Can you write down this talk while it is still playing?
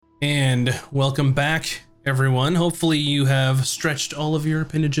And welcome back, everyone. Hopefully you have stretched all of your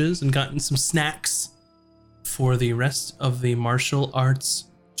appendages and gotten some snacks for the rest of the martial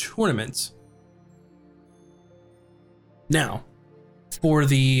arts tournament. Now, for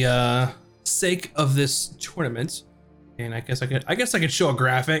the sake of this tournament, and I guess I could show a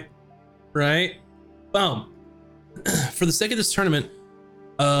graphic, right? Boom. For the sake of this tournament,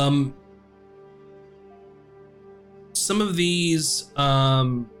 some of these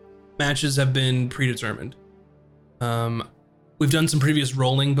matches have been predetermined. We've done some previous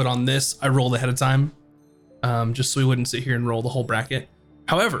rolling, but on this, I rolled ahead of time, just so we wouldn't sit here and roll the whole bracket.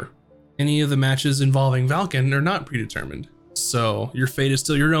 However, any of the matches involving Valken are not predetermined. So your fate is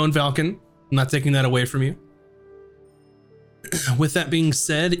still your own, Valken. I'm not taking that away from you. With that being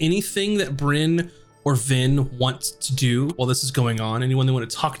said, anything that Bryn or Vin want to do while this is going on, anyone they want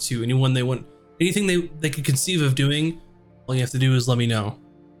to talk to, anything they could conceive of doing, all you have to do is let me know.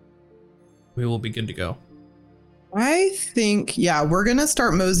 We will be good to go. I think, yeah, we're gonna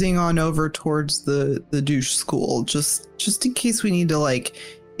start moseying on over towards the douche school, just in case we need to like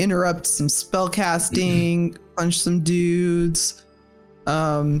interrupt some spell casting, punch some dudes,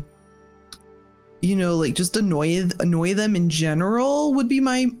 like just annoy them in general would be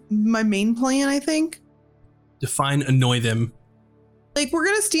my main plan, I think. Define annoy them. Like, we're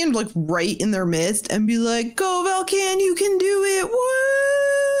gonna stand like right in their midst and be like, "Go Valken, you can do it,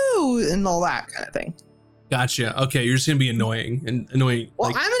 woo!" and all that kind of thing. Gotcha. Okay, you're just gonna be annoying. Well,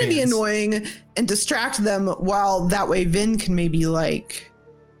 like, I'm gonna be annoying and distract them, while that way Vin can maybe like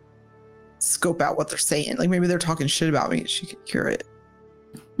scope out what they're saying. Like maybe they're talking shit about me and she can hear it.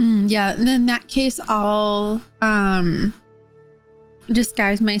 Yeah, and in that case, I'll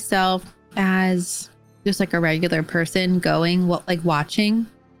disguise myself as just like a regular person going, watching.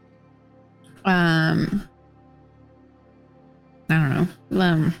 I don't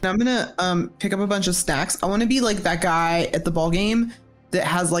know. I'm gonna pick up a bunch of snacks. I want to be like that guy at the ball game that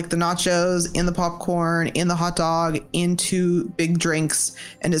has like the nachos and the popcorn and the hot dog and 2 big drinks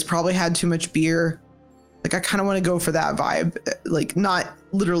and has probably had too much beer. Like, I kind of want to go for that vibe. Like, not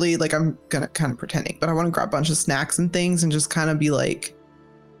literally like I'm gonna kind of pretending, but I want to grab a bunch of snacks and things and just kind of be like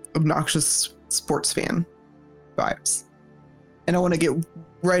obnoxious sports fan vibes. And I want to get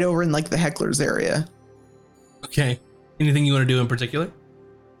right over in like the hecklers area. Okay. Anything you want to do in particular?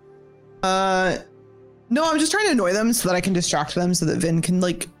 No, I'm just trying to annoy them so that I can distract them so that Vin can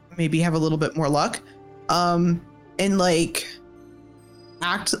like maybe have a little bit more luck. And like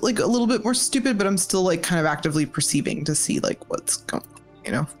act like a little bit more stupid, but I'm still like kind of actively perceiving to see like what's going on,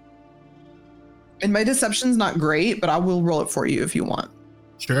 you know? And my deception's not great, but I will roll it for you if you want.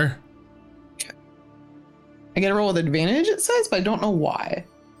 Sure. Okay. I get a roll with advantage, it says, but I don't know why.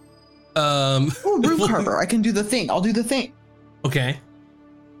 Room cover. I can do the thing. I'll do the thing. Okay.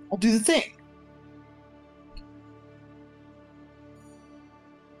 I'll do the thing.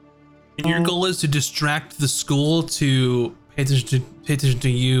 And your goal is to distract the school to pay attention to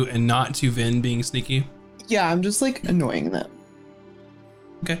you and not to Vin being sneaky? Yeah, I'm just like annoying them.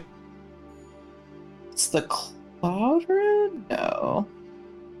 Okay. It's the cloud rune? No.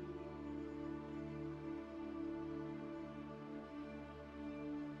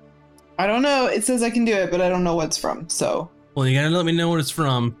 I don't know. It says I can do it, but I don't know what it's from, so. Well, you gotta let me know what it's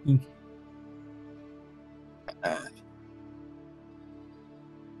from.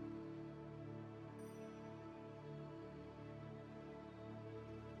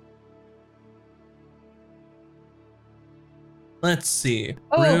 Let's see.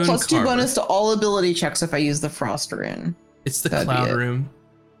 Oh, Rune plus 2 Carver. bonus to all ability checks if I use the frost rune. It's the That'd be cloud it. room.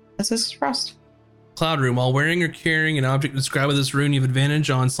 This is frost. Cloud room. While wearing or carrying an object described with this rune, you have advantage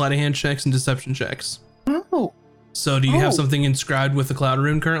on sleight of hand checks and deception checks. Oh. So do you have Oh. something inscribed with the cloud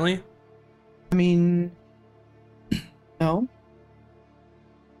rune currently? I mean, no.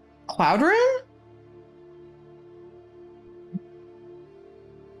 Cloud rune?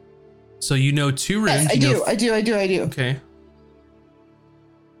 So you know 2 runes. Yes, I do. I do. Okay.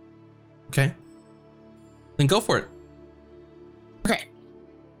 Okay. Then go for it. Okay.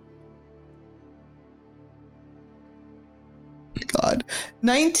 God.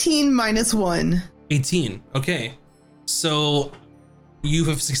 19 minus 1. 18. Okay. So you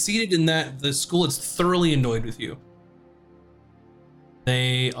have succeeded in that the school is thoroughly annoyed with you.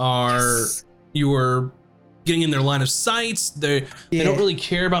 They are, Yes. you are getting in their line of sight. They don't really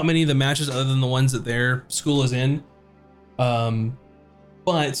care about many of the matches other than the ones that their school is in.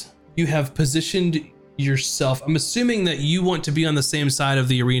 But you have positioned yourself. I'm assuming that you want to be on the same side of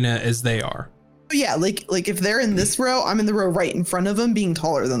the arena as they are. Yeah, like if they're in this row, I'm in the row right in front of them, being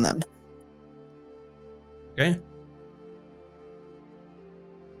taller than them. Okay.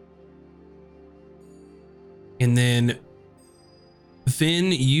 And then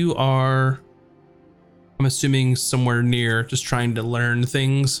Finn, you are, I'm assuming, somewhere near, just trying to learn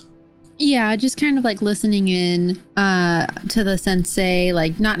things. Yeah, just kind of like listening in to the sensei,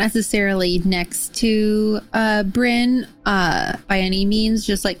 like not necessarily next to Bryn by any means,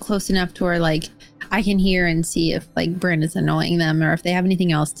 just like close enough to where like I can hear and see if like Bryn is annoying them or if they have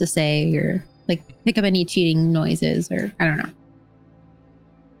anything else to say or like pick up any cheating noises or I don't know.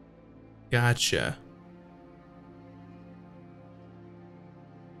 Gotcha.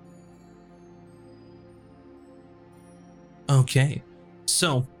 Okay.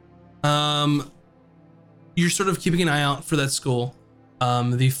 So, you're sort of keeping an eye out for that school.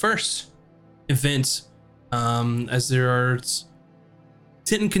 The first event, as there are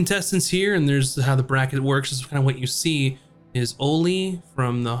 10 contestants here, and there's how the bracket works, is kind of what you see, is Oli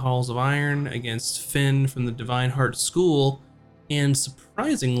from the Halls of Iron against Finn from the Divine Heart School. And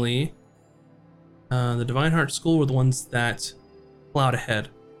surprisingly, the Divine Heart School were the ones that plowed ahead.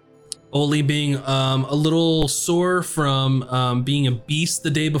 Oli being a little sore from being a beast the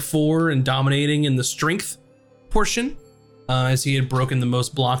day before and dominating in the strength portion, as he had broken the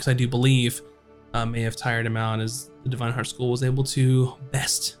most blocks, I do believe, may have tired him out as the Divine Heart School was able to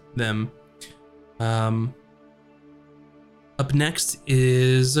best them. Up next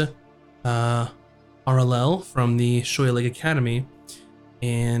is Aralel from the Shoya Lake Academy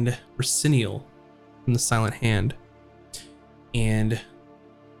and Raciniel from the Silent Hand. And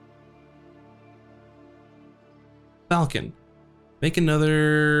Falcon, make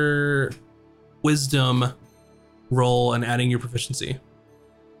another wisdom roll and adding your proficiency.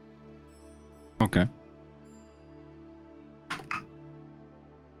 Okay.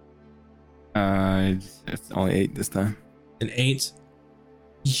 It's only 8 this time. An 8.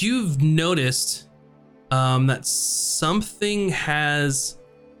 You've noticed that something has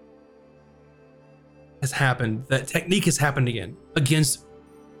happened. That technique has happened again against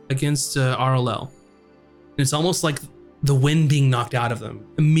RLL. It's almost like the wind being knocked out of them,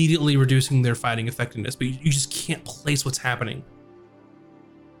 immediately reducing their fighting effectiveness, but you just can't place what's happening.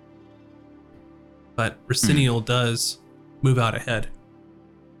 But Raciniel does move out ahead.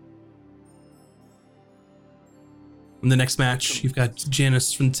 In the next match, you've got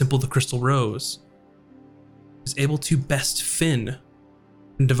Janice from the Temple of the Crystal Rose, who's able to best Finn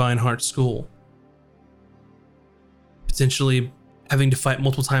in Divine Heart School. Potentially having to fight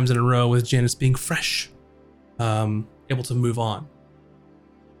multiple times in a row with Janice being fresh. Able to move on.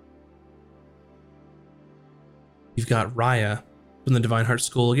 You've got Raya from the Divine Heart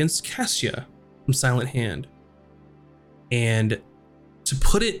School against Cassia from Silent Hand. And to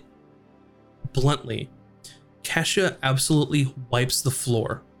put it bluntly, Cassia absolutely wipes the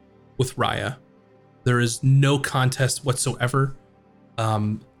floor with Raya. There is no contest whatsoever.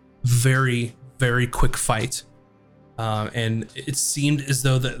 Very, very quick fight. And it seemed as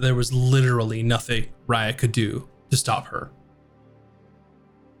though that there was literally nothing Raya could do to stop her.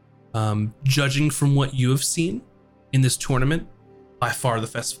 Judging from what you have seen in this tournament, by far the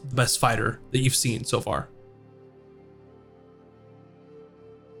best fighter that you've seen so far.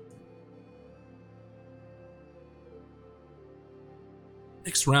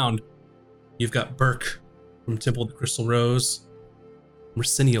 Next round, you've got Burke from Temple of the Crystal Rose,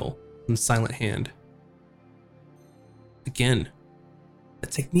 Raciniel from Silent Hand. Again, a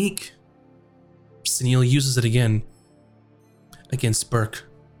technique. Raciniel uses it again against Burke,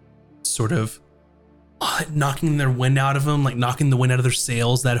 sort of knocking their wind out of them, like knocking the wind out of their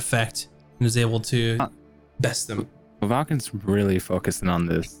sails, that effect, and is able to best them. Valken's really focusing on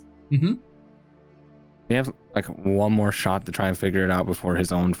this. Mm-hmm. We have like one more shot to try and figure it out before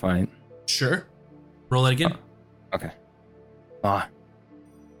his own fight. Sure. Roll that again. Okay.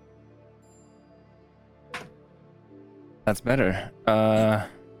 That's better.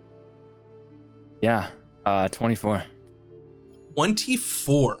 24.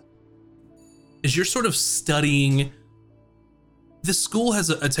 24. As you're sort of studying, this school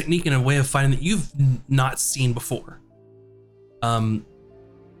has a technique and a way of fighting that you've not seen before.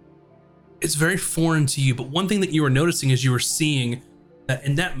 It's very foreign to you, but one thing that you were noticing is you were seeing that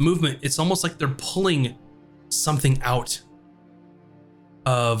in that movement, it's almost like they're pulling something out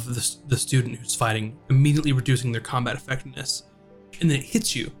of the student who's fighting, immediately reducing their combat effectiveness. And then it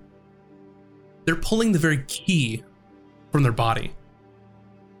hits you. They're pulling the very key from their body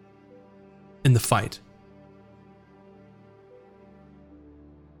in the fight.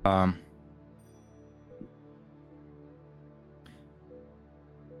 But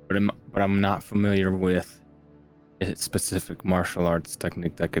I'm not familiar with a specific martial arts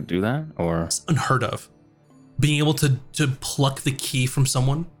technique that could do that, or It's unheard of. Being able to pluck the key from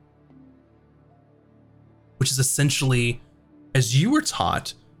someone, which is essentially, as you were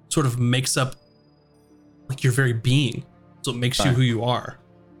taught, sort of makes up like your very being. So it makes you who you are.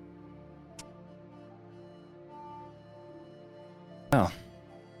 Oh,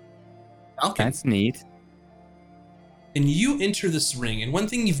 Falcon. that's neat. And you enter this ring, and one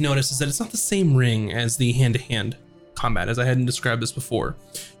thing you've noticed is that it's not the same ring as the hand-to-hand combat, as I hadn't described this before.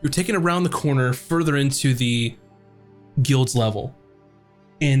 You're taken around the corner further into the guild's level,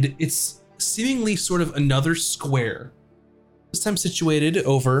 and it's seemingly sort of another square, this time situated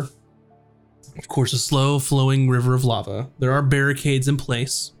over, of course, a slow flowing river of lava. There are barricades in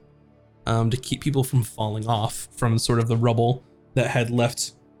place to keep people from falling off from sort of the rubble that had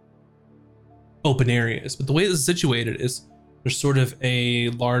left open areas. But the way this is situated is there's sort of a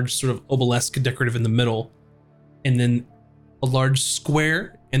large sort of obelisk decorative in the middle, and then a large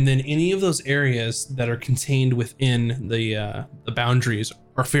square, and then any of those areas that are contained within the boundaries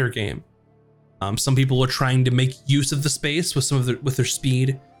are fair game. Some people are trying to make use of the space with with their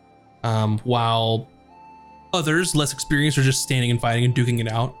speed, while others, less experienced, are just standing and fighting and duking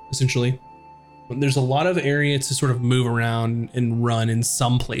it out, essentially. There's a lot of area to sort of move around and run in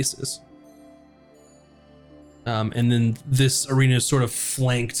some places. And then this arena is sort of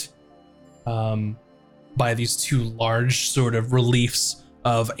flanked by these two large sort of reliefs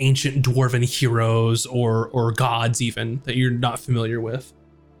of ancient dwarven heroes or gods even that you're not familiar with.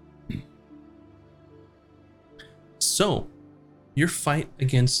 So, your fight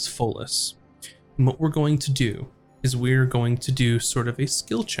against Follis. And what we're going to do is we're going to do sort of a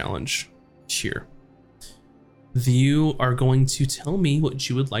skill challenge here. You are going to tell me what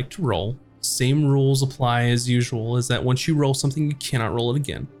you would like to roll. Same rules apply as usual, is that once you roll something, you cannot roll it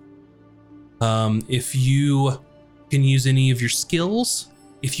again. If you can use any of your skills,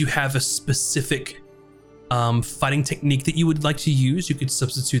 if you have a specific fighting technique that you would like to use, you could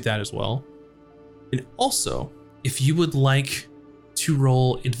substitute that as well. And also, if you would like to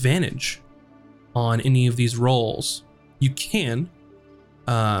roll advantage on any of these rolls, you can.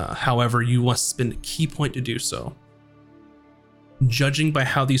 However, you must spend a key point to do so. Judging by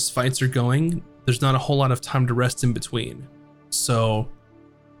how these fights are going, there's not a whole lot of time to rest in between. So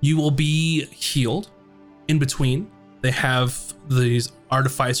you will be healed in between. They have these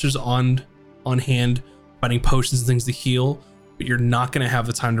artificers on hand, finding potions and things to heal, but you're not going to have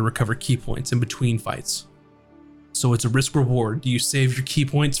the time to recover key points in between fights. So it's a risk reward. Do you save your key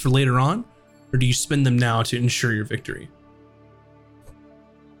points for later on, or do you spend them now to ensure your victory?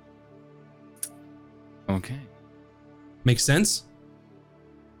 Okay. Makes sense?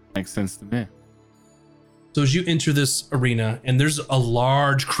 Makes sense to me. So as you enter this arena, and there's a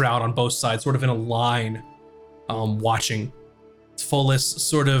large crowd on both sides, sort of in a line, watching. Follis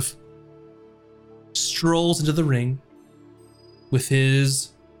sort of strolls into the ring with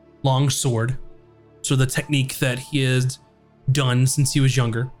his long sword, so the technique that he has done since he was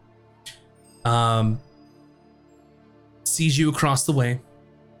younger. Sees you across the way.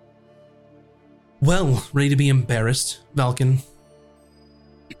 Well, ready to be embarrassed, Valken?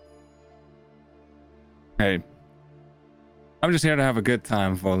 Hey, I'm just here to have a good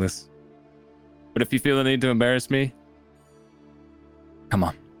time, Follis. But if you feel the need to embarrass me, come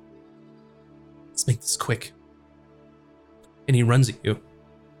on. Let's make this quick. And he runs at you.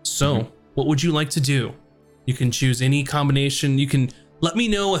 So, what would you like to do? You can choose any combination. You can let me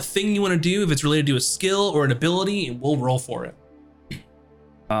know a thing you want to do, if it's related to a skill or an ability, and we'll roll for it.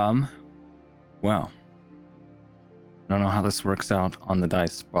 Well, I don't know how this works out on the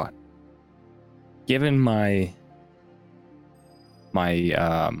dice, but given my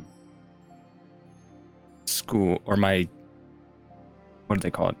school, or my, what do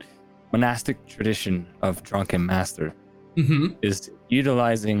they call it? Monastic tradition of Drunken Master is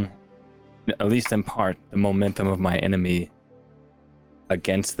utilizing, at least in part, the momentum of my enemy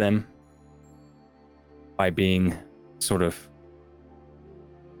against them by being sort of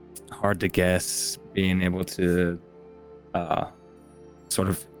hard to guess, being able to sort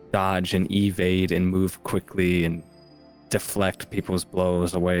of dodge and evade and move quickly and deflect people's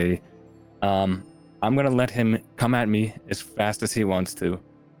blows away. I'm going to let him come at me as fast as he wants to,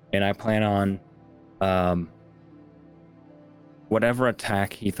 and I plan on whatever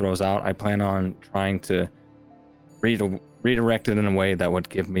attack he throws out, I plan on trying to redirect it in a way that would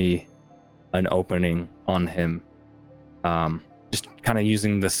give me an opening on him. Just kind of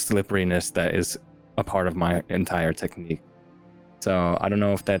using the slipperiness that is a part of my entire technique. So I don't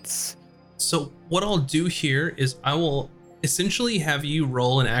know if that's... So what I'll do here is I will essentially have you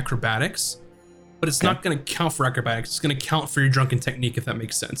roll in acrobatics, but it's not going to count for acrobatics. It's going to count for your drunken technique, if that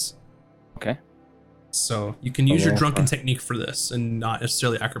makes sense. Okay. So you can use your drunken technique for this and not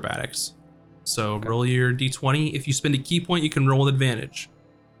necessarily acrobatics. So roll your d20. If you spend a key point, you can roll with advantage.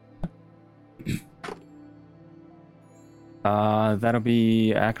 That'll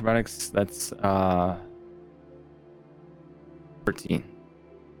be acrobatics. That's 13.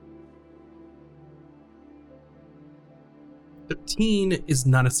 13 is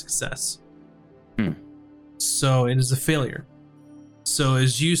not a success. So it is a failure. So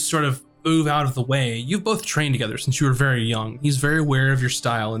as you sort of move out of the way, you've both trained together since you were very young. He's very aware of your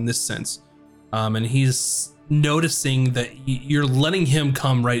style in this sense. And he's noticing that you're letting him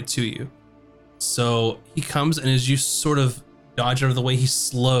come right to you. So he comes, and as you sort of dodge out of the way, he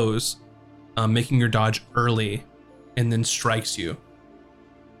slows, making your dodge early, and then strikes you.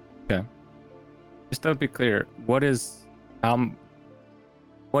 Okay. Just to be clear, what is the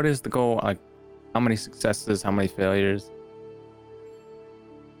goal? Like, how many successes? How many failures?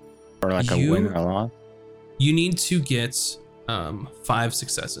 Or like a win or a loss? You need to get 5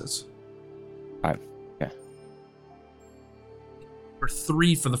 successes. 5. Okay. Or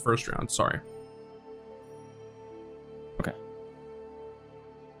 3 for the first round. Sorry. Okay.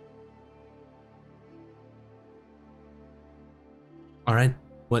 All right.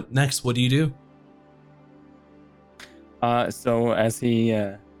 What next? What do you do? So as he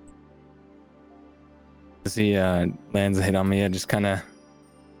lands a hit on me, I just kind of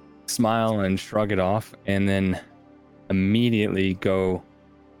smile and shrug it off, and then immediately go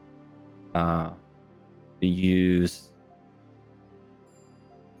to use,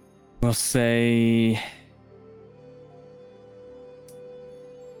 we'll say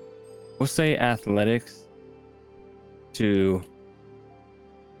athletics to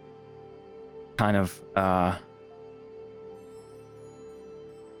kind of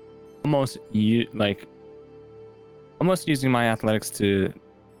almost using my athletics to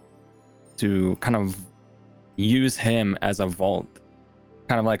kind of use him as a vault,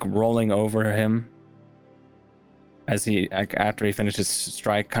 kind of like rolling over him as after he finishes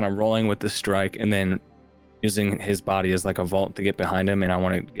strike, kind of rolling with the strike, and then using his body as like a vault to get behind him. And I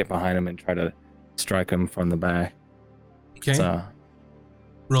want to get behind him and try to strike him from the back. Okay. So,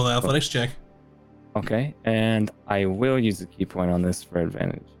 roll the athletics check. Okay, and I will use a key point on this for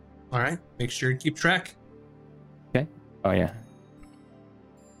advantage. All right. Make sure you keep track. Okay. Oh yeah.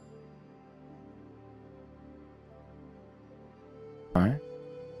 All right.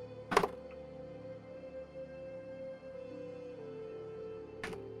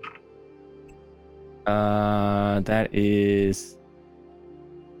 That is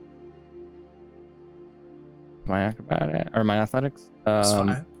my acrobatic or my athletics. That's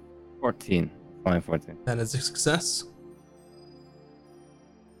fine. 14. Only 14. That is a success.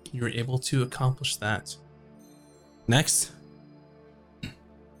 You were able to accomplish that. Next.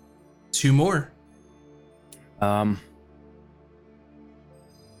 2 more. After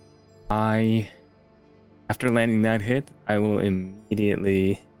landing that hit, I will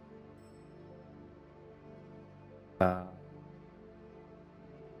immediately I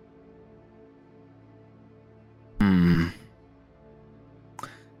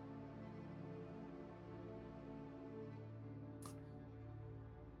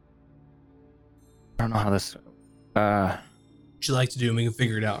don't know how this What you like to do, and we can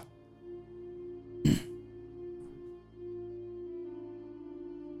figure it out.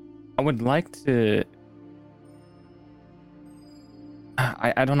 I would like to.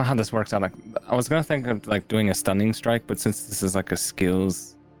 I don't know how this works out. Like, I was gonna think of like doing a stunning strike, but since this is like a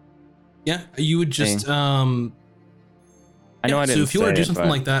skills, Yeah, you would just I know I didn't. So if you want to do say it, something but-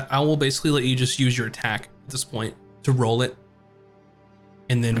 like that, I will basically let you just use your attack at this point to roll it,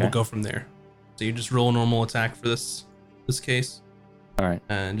 and then we'll Okay. go from there. So you just roll a normal attack for this case, all right,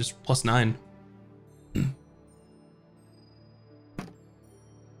 and just +9.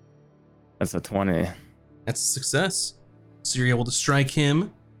 that's a 20. That's a success. So you're able to strike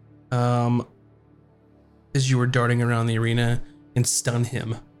him as you were darting around the arena and stun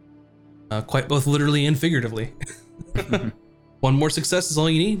him, quite both literally and figuratively. 1 more success is all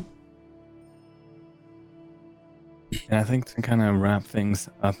you need. And I think to kind of wrap things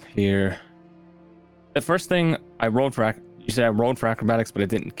up here, the first thing I rolled for, you said I rolled for acrobatics, but it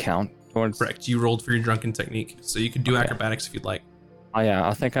didn't count towards. Correct. You rolled for your drunken technique, so you could do Okay. acrobatics if you'd like. Oh yeah,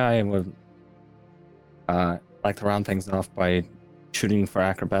 I think I would like to round things off by shooting for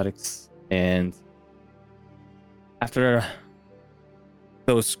acrobatics, and after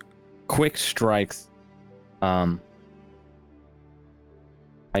those quick strikes, I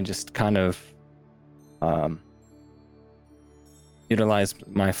just kind of utilize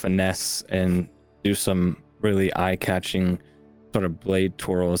my finesse and do some really eye-catching sort of blade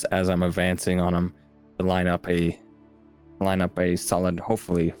twirls as I'm advancing on them to line up a solid,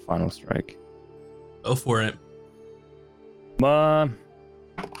 hopefully, final strike. Go for it. Not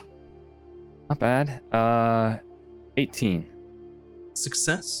bad. 18.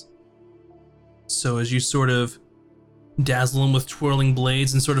 Success. So as you sort of dazzle him with twirling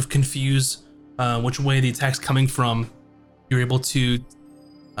blades and sort of confuse which way the attack's coming from, you're able to,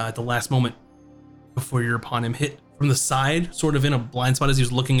 at the last moment before you're upon him, hit from the side, sort of in a blind spot as he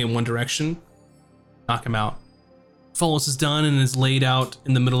was looking in one direction, knock him out. Follows is done and is laid out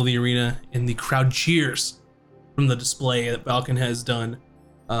in the middle of the arena, and the crowd cheers from the display that Valken has done.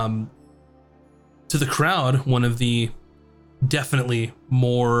 To the crowd, one of the definitely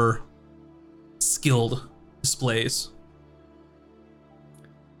more skilled displays.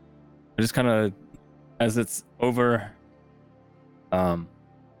 I just kind of, as it's over,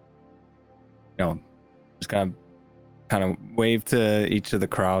 just kind of wave to each of the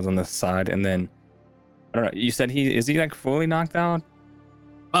crowds on the side, and then I don't know. You said is he like fully knocked out?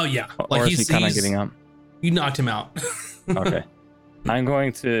 Oh yeah, Or is he kind of getting up? You knocked him out. Okay, I'm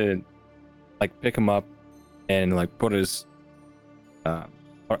going to like pick him up and like put his kind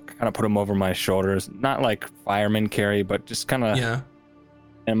of put him over my shoulders, not like fireman carry, but just kind of. Yeah.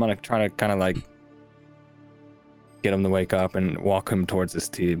 And I'm gonna try to kind of like get him to wake up and walk him towards his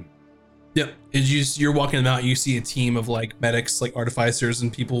team. Yep. As you're walking him out, you see a team of like medics, like artificers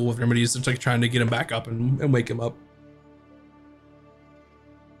and people with remedies that's like trying to get him back up and wake him up.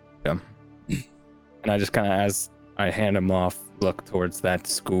 Yeah. And I just kind of, as I hand him off, look towards that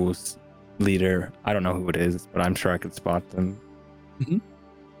school's leader. I don't know who it is, but I'm sure I could spot them. Mm-hmm.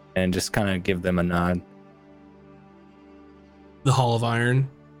 And just kind of give them a nod. The Hall of Iron.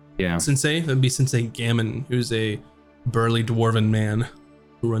 Yeah. Sensei? That'd be Sensei Gammon, who's a burly dwarven man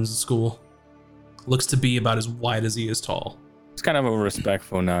who runs the school. Looks to be about as wide as he is tall. It's kind of a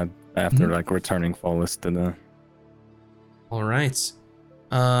respectful nod after like returning Follis to the... All right.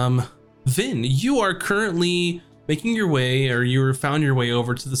 Vin, you are currently making your way, or you found your way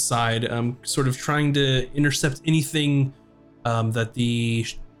over to the side, sort of trying to intercept anything that the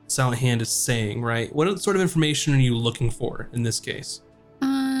Silent Hand is saying, right? What sort of information are you looking for in this case?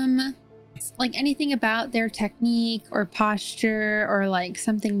 Like anything about their technique or posture or like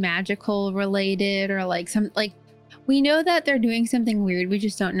something magical related or like we know that they're doing something weird. We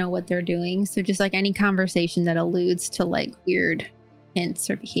just don't know what they're doing. So just like any conversation that alludes to like weird hints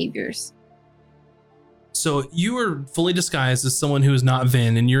or behaviors. So you are fully disguised as someone who is not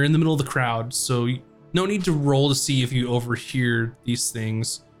Vin, and you're in the middle of the crowd. So no need to roll to see if you overhear these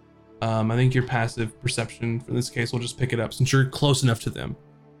things. I think your passive perception for this case will just pick it up since you're close enough to them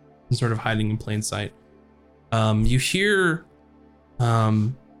and sort of hiding in plain sight. You hear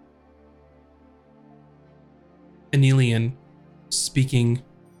Anelian speaking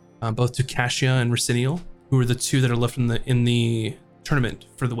both to Cassia and Raciniel, who are the two that are left in the tournament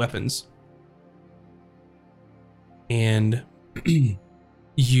for the weapons. And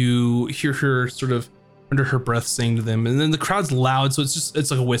you hear her sort of under her breath saying to them, and then the crowd's loud, so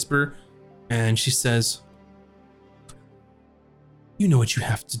it's like a whisper, and she says, "You know what you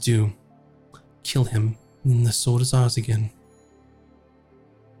have to do. Kill him, and the sword is ours again.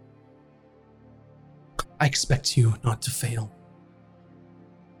 I expect you not to fail."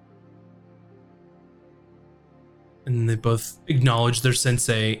 And they both acknowledge their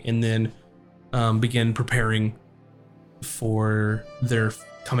sensei and then begin preparing for their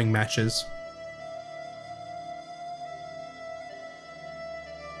coming matches.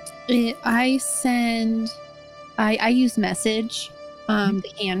 I use message,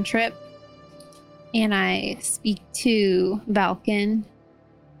 the cantrip, and I speak to Valken,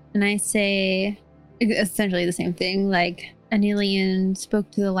 and I say essentially the same thing. Like, Anelian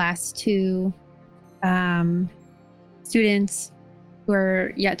spoke to the last two students who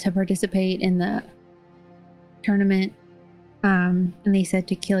are yet to participate in the tournament, and they said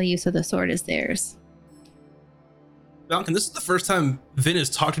to kill you, so the sword is theirs. Valken, this is the first time Vin has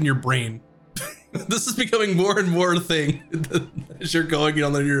talked in your brain. This is becoming more and more a thing as you're going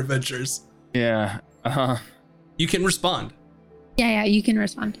on your adventures. Yeah. You can respond. Yeah, you can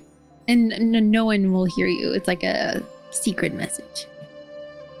respond. And no one will hear you. It's like a secret message.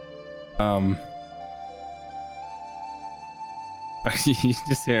 You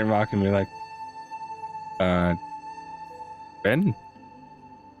just hear him mocking me like, Ben?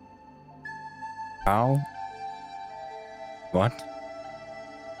 How? What?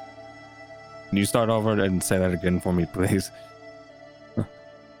 Can you start over and say that again for me, please?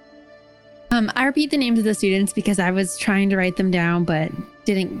 I repeat the names of the students because I was trying to write them down, but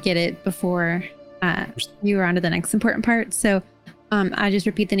didn't get it before you were on to the next important part. So I just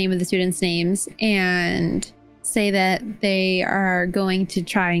repeat the name of the students' names and say that they are going to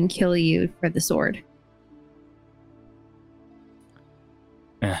try and kill you for the sword.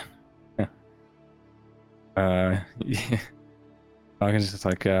 Yeah. Yeah. I was just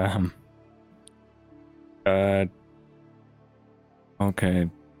like, okay,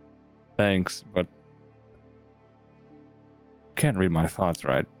 thanks, but you can't read my thoughts,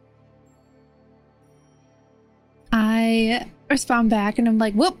 right? I respond back and I'm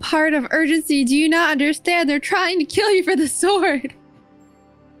like, what part of urgency do you not understand? They're trying to kill you for the sword.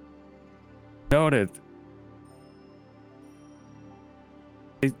 Noted.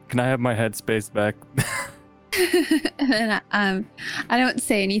 Hey, can I have my headspace back? And I don't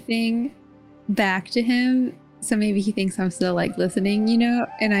say anything back to him, so maybe he thinks I'm still like listening, you know,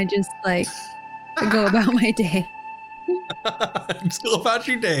 and I just like go about my day. Just go about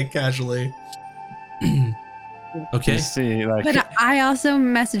your day casually. Okay. You see, like, But I also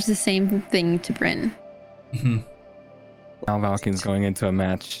message the same thing to Bryn. now Valken's going into a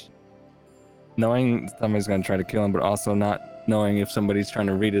match knowing somebody's going to try to kill him, but also not knowing if somebody's trying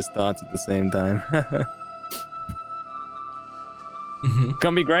to read his thoughts at the same time.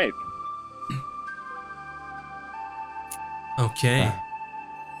 Gonna be great. Okay.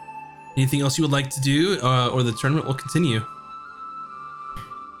 Anything else you would like to do, or the tournament will continue?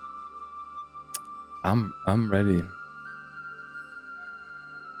 I'm ready.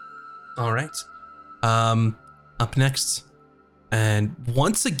 All right. Up next, and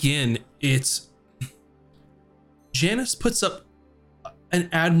once again, it's Janice puts up an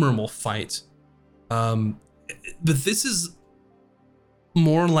admirable fight. But this is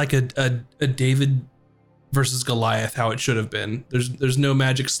more like a David versus Goliath, how it should have been. There's no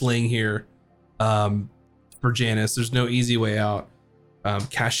magic slaying here for Janice. There's no easy way out.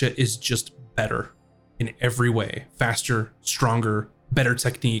 Kasha is just better in every way. Faster, stronger, better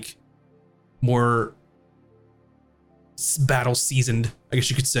technique, more battle seasoned, I guess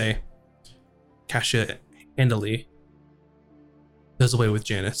you could say. Kasha handily does away with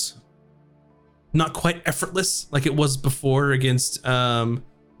Janice. Not quite effortless like it was before against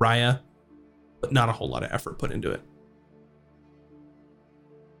Raya, but not a whole lot of effort put into it.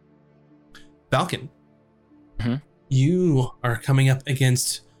 Valken, you are coming up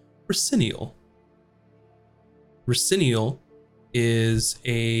against Raciniel. Raciniel is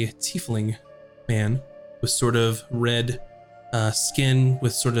a tiefling man with sort of red skin,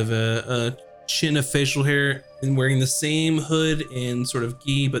 with sort of a chin of facial hair, and wearing the same hood and sort of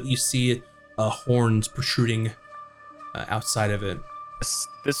gi, but you see horns protruding outside of it.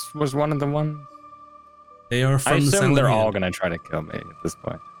 This was one of the ones. They are from I the assume Silent they're Hand. all gonna try to kill me at this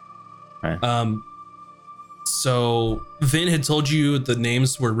point. Right. So Vin had told you the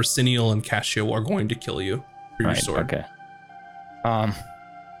names were Raciniel and Casio are going to kill you for your sword. Okay.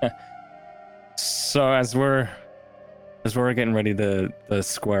 So as we're getting ready to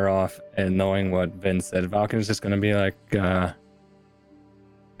square off and knowing what Vin said, Valken's just gonna be like,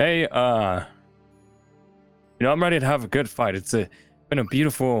 hey, I'm ready to have a good fight. It's been a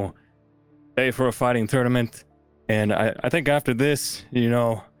beautiful day for a fighting tournament, and I think after this,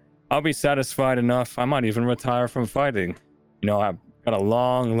 I'll be satisfied enough. I might even retire from fighting. I've got a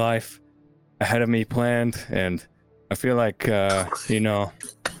long life ahead of me planned, and I feel like, I'm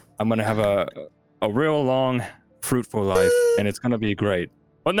gonna have a real long, fruitful life, and it's gonna be great.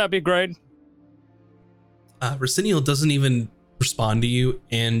 Wouldn't that be great? Raciniel doesn't even respond to you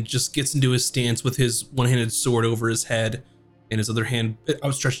and just gets into his stance with his one-handed sword over his head and his other hand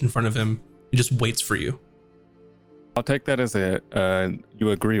outstretched in front of him. He just waits for you. I'll take that as you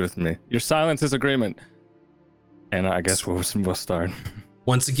agree with me. Your silence is agreement. And I guess we'll start.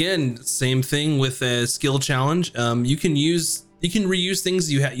 Once again, same thing with a skill challenge. You can reuse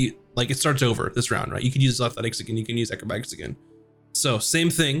things you like. It starts over this round, right? You can use athletics again. You can use acrobatics again. So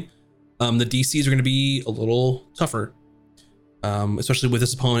same thing. The DCs are going to be a little tougher, especially with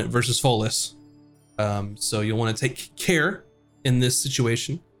this opponent versus Follis. So you'll want to take care in this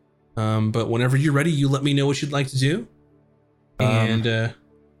situation. But whenever you're ready, you let me know what you'd like to do, and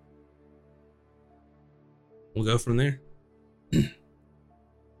we'll go from there.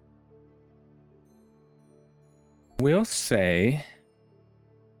 We'll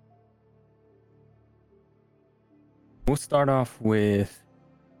start off with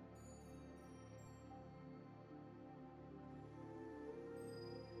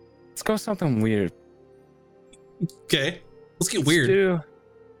let's go something weird. Okay, let's get weird.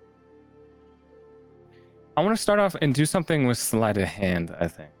 I want to start off and do something with sleight of hand, I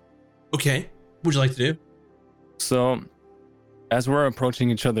think. Okay, what would you like to do? So, as we're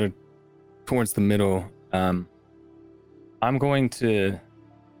approaching each other towards the middle, I'm going to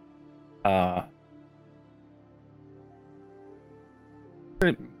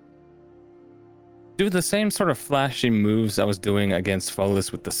do do the same sort of flashy moves I was doing against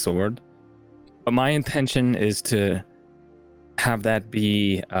Follis with the sword, but my intention is to have that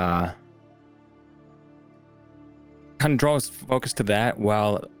be kind of draws focus to that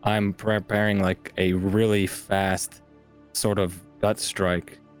while I'm preparing like a really fast sort of gut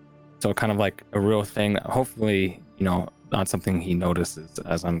strike. So kind of like a real thing. Hopefully, not something he notices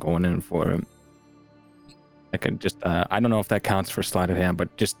as I'm going in for him. I could just I don't know if that counts for sleight of hand,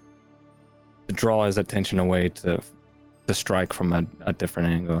 but just to draw his attention away to strike from a different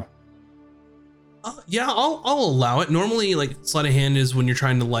angle. Yeah, I'll allow it. Normally, like sleight of hand is when you're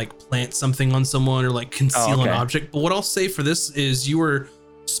trying to like plant something on someone or like conceal an object. But what I'll say for this is you are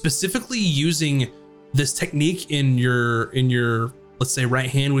specifically using this technique in your let's say right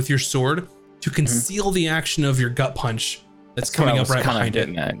hand with your sword to conceal the action of your gut punch that's coming up right behind it.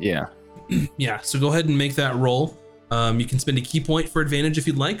 Yeah. Yeah. So go ahead and make that roll. You can spend a key point for advantage if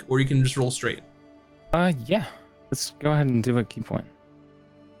you'd like, or you can just roll straight. Yeah. Let's go ahead and do a key point.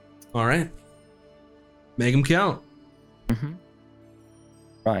 All right. Make them count.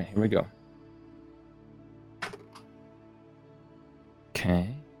 Right, here we go.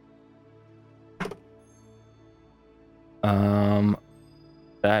 Okay.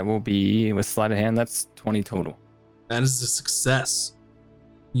 That will be with sleight of hand. That's 20 total. That is a success.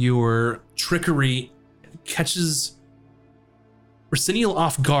 Your trickery catches Rosiniel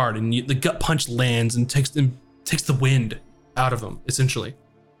off guard, and the gut punch lands and takes the wind out of him, essentially.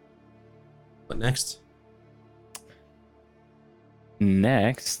 What next?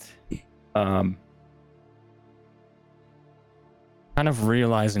 Kind of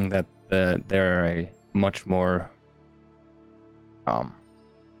realizing that they're a much more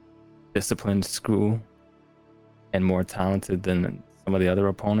disciplined school and more talented than some of the other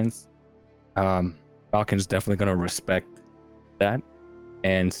opponents. Falcon's definitely going to respect that,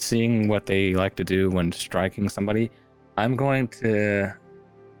 and seeing what they like to do when striking somebody, I'm going to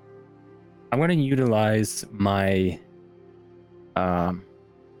utilize my where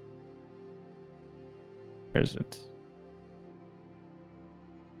is it?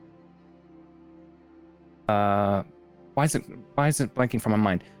 Why is it blanking from my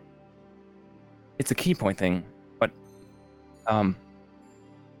mind? It's a key point thing, but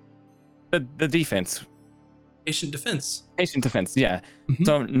the defense. Patient defense, yeah.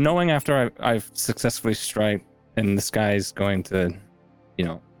 So knowing after I've successfully strike and this guy's going to,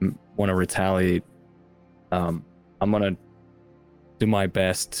 want to retaliate, I'm gonna do my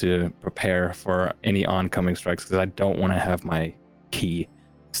best to prepare for any oncoming strikes because I don't want to have my key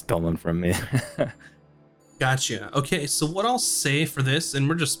stolen from me. Gotcha. Okay, so what I'll say for this, and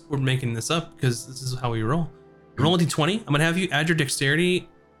we're making this up because this is how we roll. Roll a d20. I'm gonna have you add your dexterity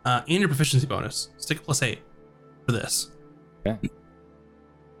and your proficiency bonus. Stick a +8 for this. Okay.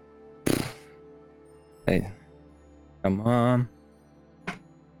 Hey, come on.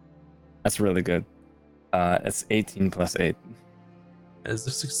 That's really good. It's 18 + 8. As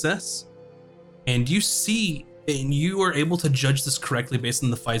a success, and you see, and you are able to judge this correctly based on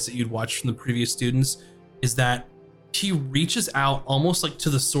the fights that you'd watched from the previous students, is that he reaches out almost like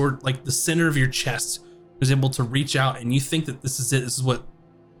to the sword, like the center of your chest, is able to reach out, and you think that this is it. This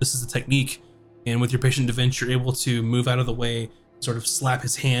is the technique. And with your patient defense, you're able to move out of the way, sort of slap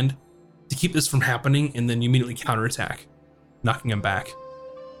his hand to keep this from happening, and then you immediately counterattack, knocking him back.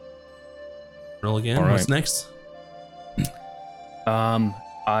 Roll again. Right. What's next?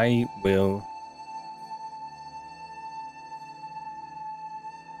 I will.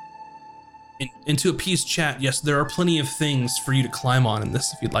 And to appease chat, yes, there are plenty of things for you to climb on in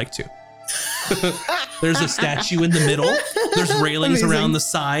this if you'd like to. There's a statue in the middle. There's railings around the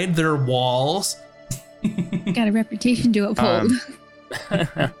side. There are walls. Got a reputation to uphold.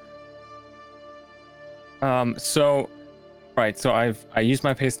 So I used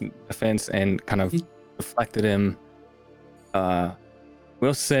my patient defense and kind of deflected him.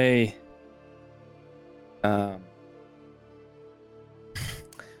 We'll say, how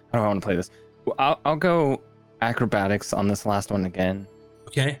do I want to play this? Well, I'll go acrobatics on this last one again.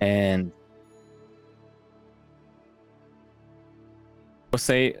 Okay. And we'll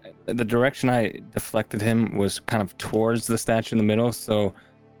say the direction I deflected him was kind of towards the statue in the middle. So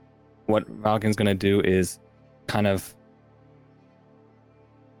what Falcon's going to do is kind of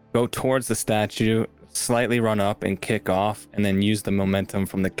go towards the statue, slightly run up and kick off, and then use the momentum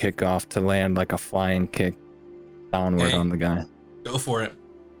from the kickoff to land like a flying kick downward on the guy. Go for it.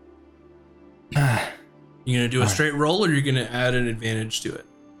 You gonna do a straight roll, or you're gonna add an advantage to it?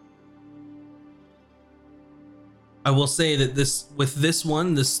 I will say that with this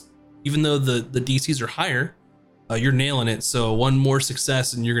one, even though the DCs are higher, you're nailing it. So one more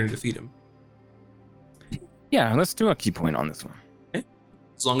success and you're gonna defeat him. Yeah, let's do a key point on this one. Okay.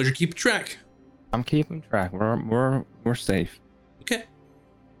 As long as you're keeping track. I'm keeping track. We're safe. Okay.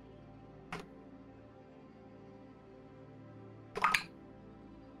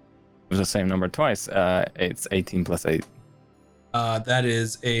 It was the same number twice. It's 18 plus 8. That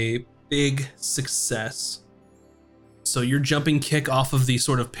is a big success. So your jumping kick off of the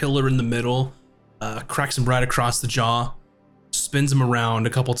sort of pillar in the middle, cracks him right across the jaw, spins him around a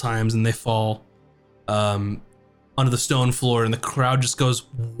couple times, and they fall onto the stone floor, and the crowd just goes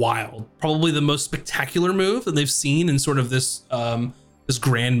wild. Probably the most spectacular move that they've seen in sort of this this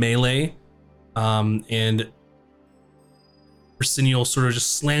grand melee. And Arsenio sort of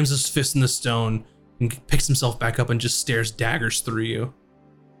just slams his fist in the stone and picks himself back up and just stares daggers through you.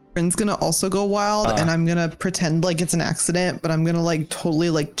 Bryn's gonna also go wild, and I'm gonna pretend like it's an accident, but I'm gonna like totally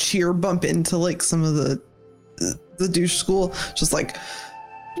like cheer bump into like some of the douche school, just like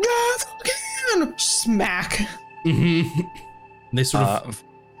yes, again, smack. Mm-hmm. They sort of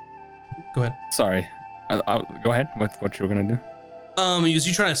go ahead. Sorry, go ahead. What you were gonna do? As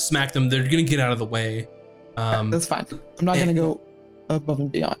you try to smack them, they're gonna get out of the way. That's fine. I'm not gonna go above and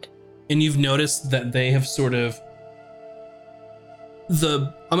beyond. And you've noticed that they have sort of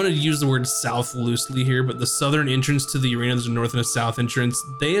I'm going to use the word south loosely here, but the southern entrance to the arena, there's a north and a south entrance.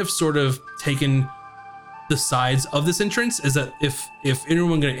 They have sort of taken the sides of this entrance, is that if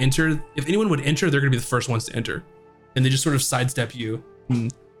anyone would enter, they're going to be the first ones to enter. And they just sort of sidestep you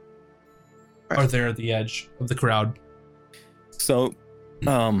and are there at the edge of the crowd. So,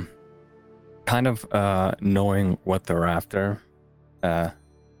 kind of knowing what they're after, the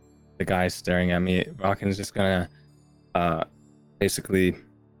guy staring at me, Valken is just gonna basically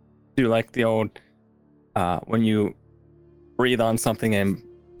do like the old when you breathe on something and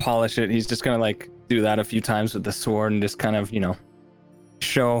polish it. He's just gonna like do that a few times with the sword and just kind of,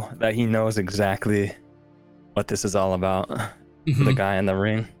 show that he knows exactly what this is all about. Mm-hmm. The guy in the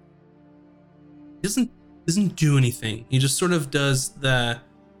ring. He doesn't do anything. He just sort of does the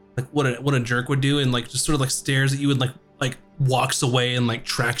like what a jerk would do, and like just sort of like stares at you and like walks away and like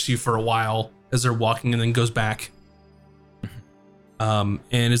tracks you for a while as they're walking and then goes back. And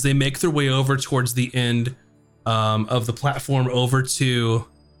as they make their way over towards the end of the platform over to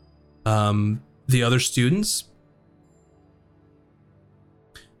the other students,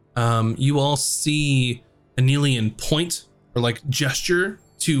 you all see Anelian point or like gesture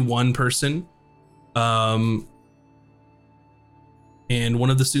to one person. And one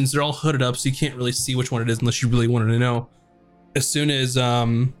of the students, they're all hooded up, so you can't really see which one it is unless you really wanted to know. As soon as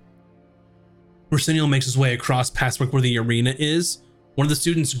Arsenio makes his way across past where the arena is, one of the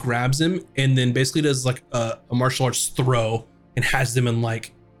students grabs him and then basically does like a martial arts throw and has them in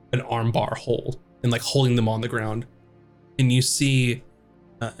like an arm bar hold and like holding them on the ground. And you see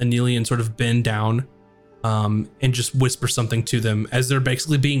Anelian sort of bend down and just whisper something to them as they're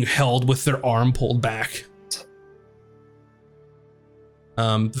basically being held with their arm pulled back.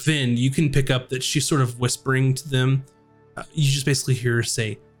 Vin, you can pick up that she's sort of whispering to them. You just basically hear her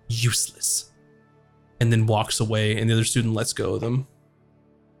say, "Useless," and then walks away, and the other student lets go of them.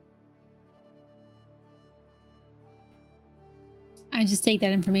 I just take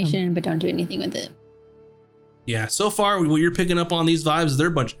that information, but don't do anything with it. Yeah, so far, what you're picking up on these vibes is they're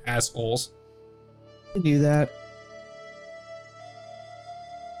a bunch of assholes. I do that.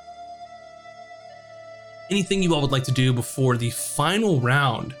 Anything you all would like to do before the final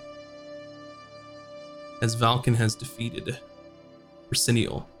round, as Valken has defeated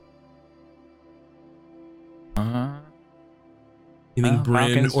Arsenio? Anything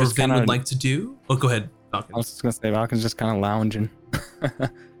Bryn or Vin would like to do? Oh, go ahead, Valken. I was just gonna say Valken's just kind of lounging,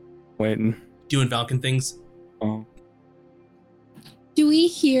 waiting, doing Valken things. Oh. Do we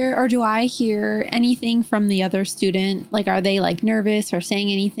hear, or do I hear anything from the other student? Like, are they like nervous or saying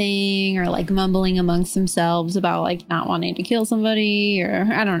anything or like mumbling amongst themselves about like not wanting to kill somebody, or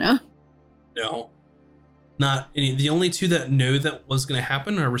I don't know? No, not any. The only two that know that was going to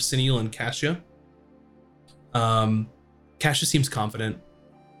happen are Arsenio and Cassia. Cassia seems confident.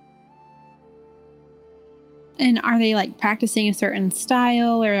 And are they like practicing a certain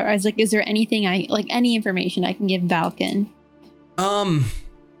style, or is there anything any information I can give Valken? Roll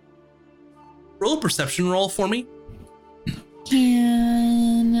a perception roll for me.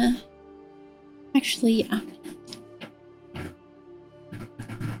 Actually, yeah.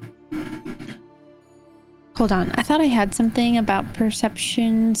 Hold on. I thought I had something about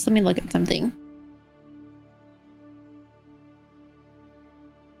perceptions. Let me look at something.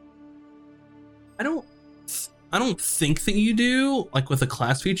 I don't think that you do, like with a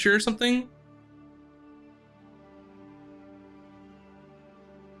class feature or something.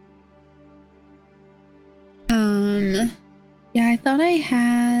 Yeah, I thought I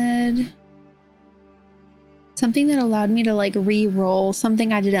had something that allowed me to like re-roll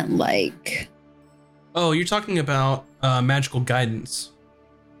something I didn't like. Oh, you're talking about magical guidance.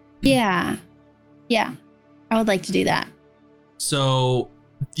 Yeah. Yeah. I would like to do that. So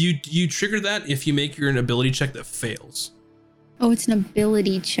you trigger that if you make an ability check that fails. Oh, it's an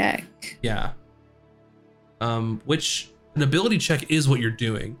ability check. Yeah. Which an ability check is what you're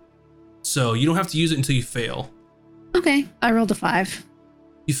doing. So you don't have to use it until you fail. Okay. I rolled a 5.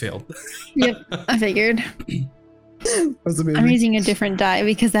 You failed. Yep. I figured. That's amazing. I'm using a different die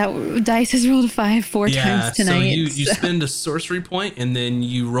because that dice has rolled a 5 4 times tonight. So you spend a sorcery point and then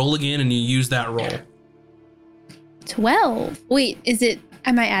you roll again and you use that roll. 12. Wait,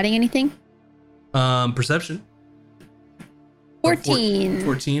 am I adding anything? Perception. 14.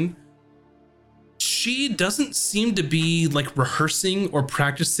 14. She doesn't seem to be like rehearsing or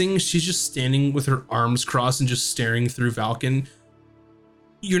practicing. She's just standing with her arms crossed and just staring through Valken.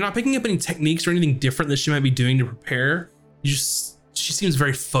 You're not picking up any techniques or anything different that she might be doing to prepare. She seems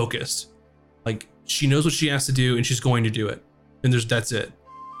very focused. Like she knows what she has to do and she's going to do it. And that's it.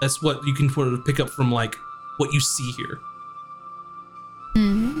 That's what you can sort of pick up from like what you see here.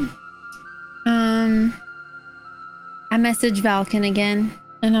 I message Valken again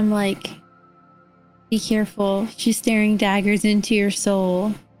and I'm like, be careful. She's staring daggers into your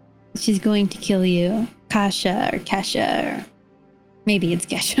soul. She's going to kill you. Kasha or Kesha. Maybe it's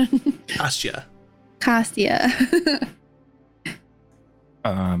Kesha. Asya. Kastia.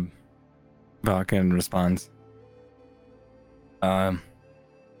 Valken responds. I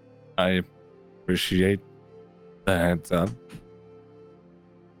appreciate the heads up.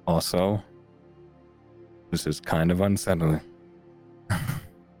 Also, this is kind of unsettling.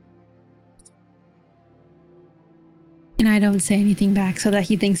 And I don't say anything back so that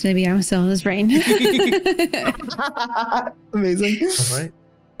he thinks maybe I'm still in his brain. Amazing. All right.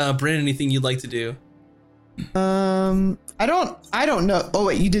 Brandon, anything you'd like to do? I don't know. Oh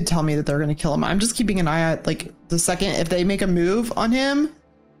wait, you did tell me that they're gonna kill him. I'm just keeping an eye out. Like the second if they make a move on him,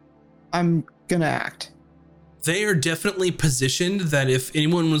 I'm gonna act. They are definitely positioned that if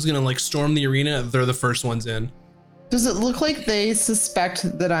anyone was gonna like storm the arena, they're the first ones in. Does it look like they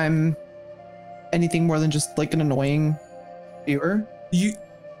suspect that I'm anything more than just like an annoying viewer?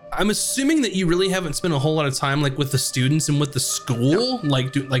 I'm assuming that you really haven't spent a whole lot of time like with the students and with the school.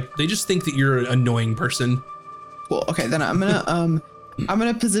 Like they just think that you're an annoying person. Cool. Okay, then I'm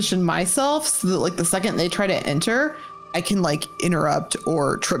gonna position myself so that like the second they try to enter, I can like interrupt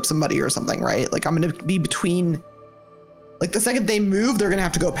or trip somebody or something, right? Like I'm gonna be between. Like the second they move, they're gonna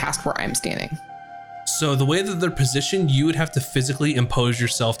have to go past where I'm standing. So the way that they're positioned, you would have to physically impose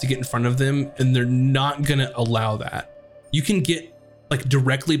yourself to get in front of them, and they're not gonna allow that. You can get like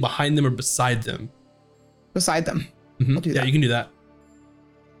directly behind them or beside them. Beside them. Mm-hmm. I'll do Yeah, that. you can do that.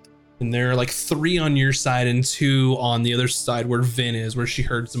 And there are like 3 on your side and 2 on the other side where Vin is, where she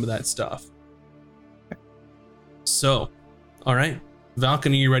heard some of that stuff. So, all right,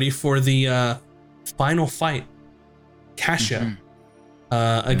 Valken, are you ready for the final fight? Kasha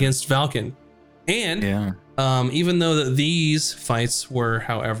against Valken. And even though that these fights were,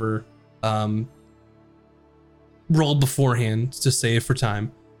 however, rolled beforehand to save for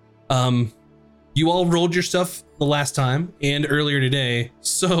time, you all rolled your stuff the last time and earlier today.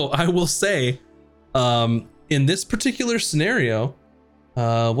 So I will say, in this particular scenario,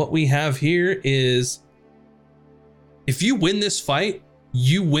 what we have here is if you win this fight,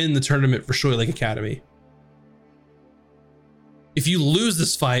 you win the tournament for Shoy Lake Academy. If you lose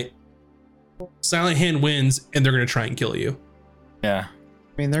this fight, Silent Hand wins and they're going to try and kill you. Yeah. I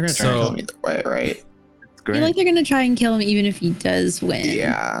mean, they're gonna try to kill me either way, right? It's I great. feel like they're gonna try and kill him even if he does win.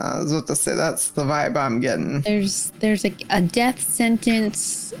 Yeah, I was about to say that's the vibe I'm getting. There's a death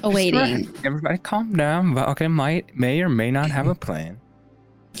sentence awaiting. Everybody calm down. Valken may or may not have a plan.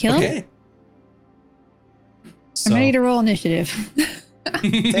 Kill him? Okay. I'm ready to roll initiative.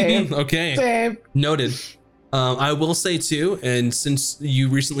 Same. Okay. Same. Noted. I will say too, and since you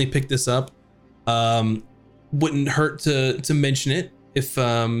recently picked this up, wouldn't hurt to mention it if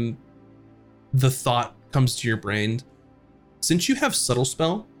the thought comes to your brain. Since you have Subtle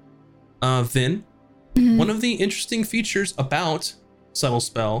Spell, Vin, one of the interesting features about Subtle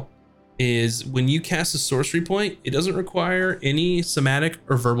Spell is when you cast a sorcery point, it doesn't require any somatic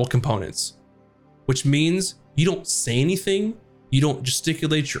or verbal components, which means you don't say anything, you don't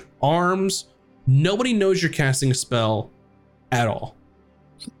gesticulate your arms. Nobody knows you're casting a spell at all.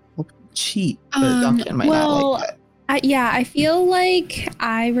 Cheat, but Duncan might not like that. I feel like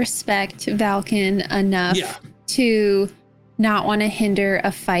I respect Valken enough to not want to hinder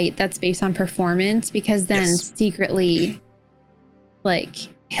a fight that's based on performance, because then secretly, like,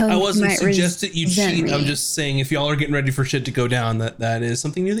 I wasn't suggesting you cheat. Me. I'm just saying if y'all are getting ready for shit to go down, that is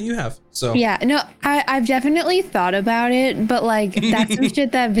something new that you have. So yeah, no, I've definitely thought about it, but like that's some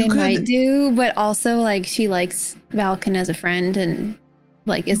shit that Vin might do. But also, like, she likes Valken as a friend and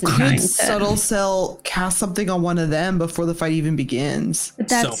like isn't trying to subtle cell cast something on one of them before the fight even begins. But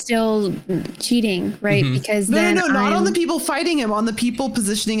that's still cheating, right? Because no, not on the people fighting him, on the people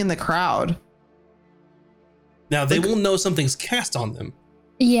positioning in the crowd. Now they will know something's cast on them.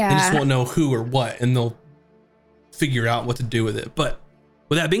 Yeah. They just won't know who or what, and they'll figure out what to do with it. But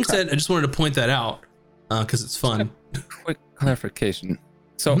with that being said, I just wanted to point that out because it's fun. Quick clarification.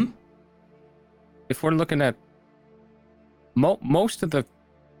 So if we're looking at most of the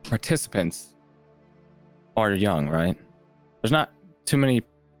participants are young, right? There's not too many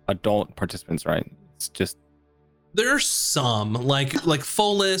adult participants, right? It's just there's some like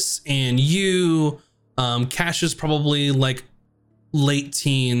Folis and you. Cash is probably like late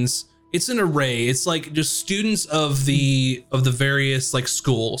teens. It's an array. It's like just students of the various like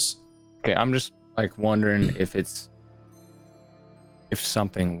schools. Okay, I'm just like wondering if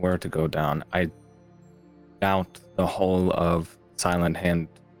something were to go down. I doubt the whole of Silent Hand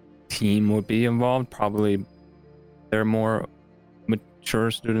team would be involved. Probably they're more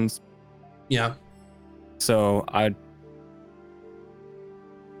mature students. Yeah. So I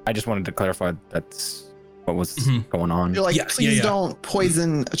just wanted to clarify that's what was going on. You're like, please don't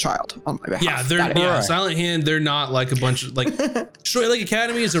poison a child on my behalf. Yeah, they're Silent Hand. They're not like a bunch of like Shroy Lake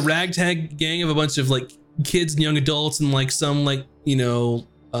Academy is a ragtag gang of a bunch of like kids and young adults and like some like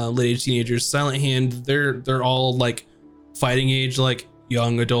late age teenagers. Silent Hand, they're all like fighting age, like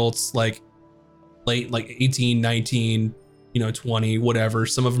young adults, like late like 18, 19, 20, whatever.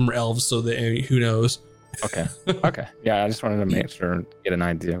 Some of them are elves, so who knows. Okay. Yeah, I just wanted to make sure, get an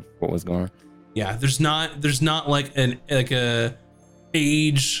idea of what was going on. Yeah, there's not like a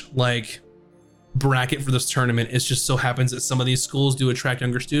age like bracket for this tournament. It just so happens that some of these schools do attract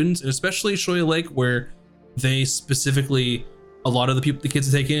younger students, and especially Shoya Lake, where they specifically, a lot of the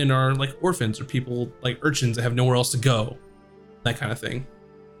kids that take in are like orphans or people like urchins that have nowhere else to go, that kind of thing.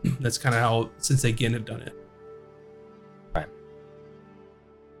 That's kind of how Sensei Gin had done it. Right.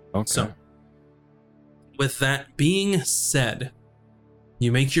 Okay. So, with that being said,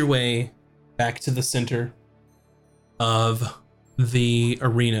 you make your way back to the center of the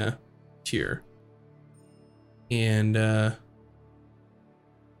arena here. And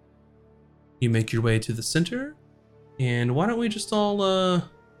you make your way to the center. And why don't we just all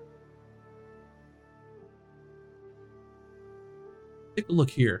take a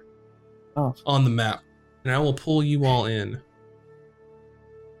look here on the map. And I will pull you all in.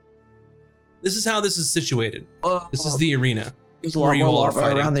 This is how this is situated. This is the arena. There's a lot more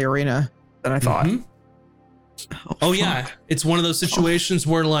lava around the arena than I thought. Oh yeah, it's one of those situations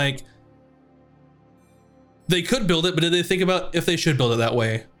where like they could build it, but did they think about if they should build it that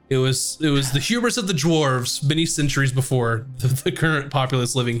way? It was the hubris of the dwarves many centuries before the current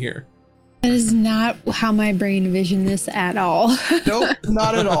populace living here. That is not how my brain envisioned this at all. Nope,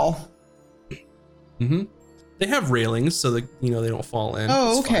 not at all. They have railings so that they don't fall in.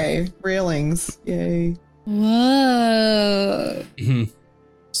 Oh, okay. Railings. Yay. Whoa.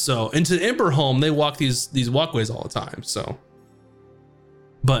 So into Emberholm, they walk these walkways all the time. So,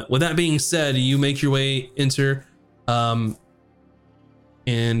 but with that being said, you make your way enter, and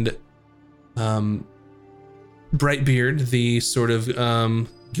Brightbeard, the sort of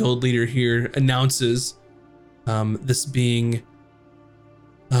guild leader here, announces this being.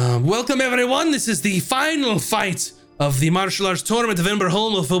 Welcome everyone, this is the final fight of the martial arts tournament of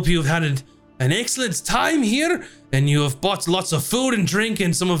Emberholm. I hope you've had an excellent time here and you have bought lots of food and drink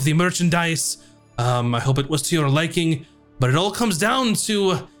and some of the merchandise. I hope it was to your liking, but it all comes down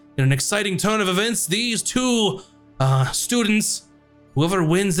to an exciting turn of events. These two students, whoever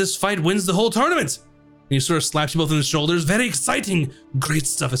wins this fight wins the whole tournament. And he sort of slaps you both on the shoulders. Very exciting, great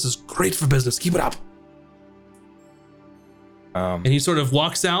stuff. This is great for business. Keep it up. And he sort of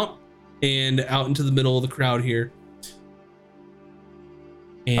walks out and out into the middle of the crowd here.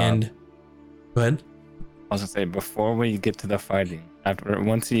 And go ahead. I was gonna say, before we get to the fighting,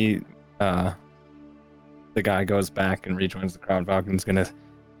 once the guy goes back and rejoins the crowd, Valken's gonna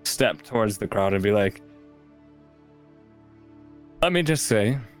step towards the crowd and be like, let me just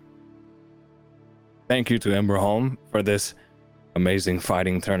say thank you to Emberholm for this amazing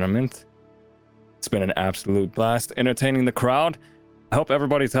fighting tournament. It's been an absolute blast entertaining the crowd. I hope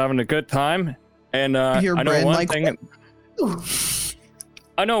everybody's having a good time. And I know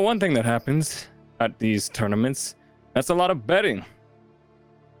one thing that happens at these tournaments That's a lot of betting.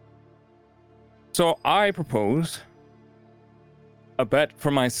 So I propose a bet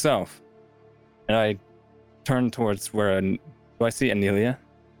for myself. And I turn towards where... do I see Anelia?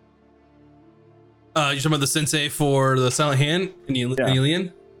 You're talking about the sensei for the Silent Hand?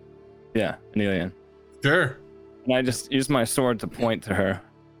 Anelian? Yeah, Anelian. Sure. And I just use my sword to point to her.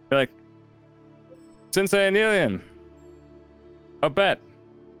 Be like, Sensei Anelian, a bet.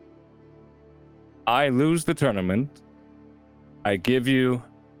 I lose the tournament. I give you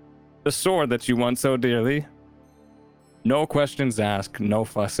the sword that you want so dearly. No questions asked, no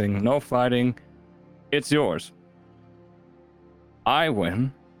fussing, no fighting. It's yours. I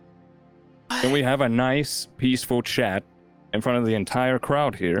win. Then we have a nice, peaceful chat in front of the entire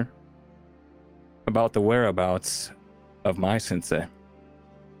crowd here about the whereabouts of my sensei.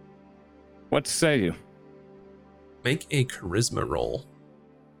 What say you? Make a charisma roll.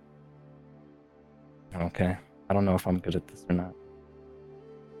 Okay. I don't know if I'm good at this or not.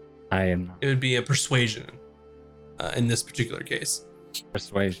 I am not. It would be a persuasion in this particular case.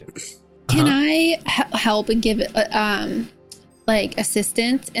 Persuasion. Can I help and give like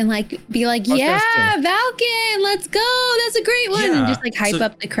assistance and like be like, yeah, Valken, let's go, that's a great one, and just like hype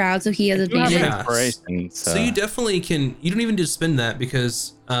up the crowd so he has a advantage. So you definitely can. You don't even just spend that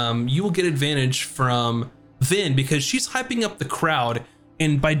because you will get advantage from Vin because she's hyping up the crowd,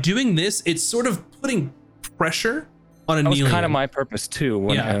 and by doing this, it's sort of putting pressure on Anelian. That was kind of my purpose too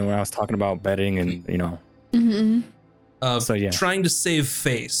when I was talking about betting and so trying to save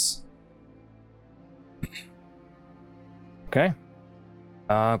face. Okay.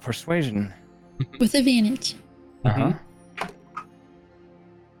 Persuasion. With advantage.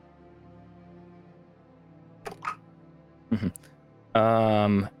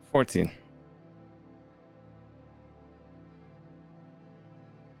 14.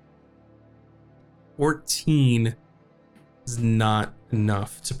 Is not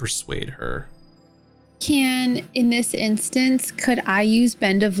enough to persuade her. In this instance, could I use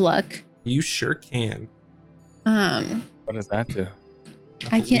Bend of Luck? You sure can. What does that do?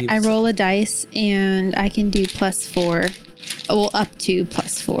 I roll a dice and I can do +4. Well, up to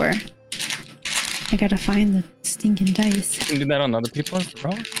 +4. I gotta find the stinking dice. You can do that on other people's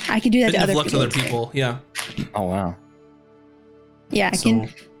roll? I can do that to other people. Yeah. Oh wow. Yeah, I can.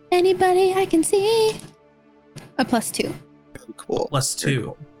 Anybody I can see. A +2. Cool. +2.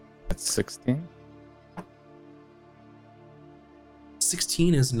 Cool. That's 16.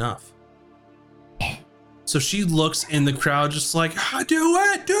 16 is enough. So she looks in the crowd just like, do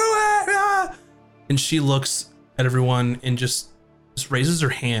it. Ah! And she looks at everyone and just raises her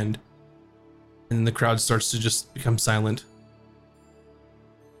hand. And the crowd starts to just become silent.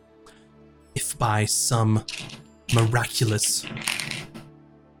 If by some miraculous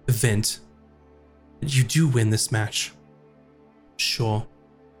event you do win this match, sure,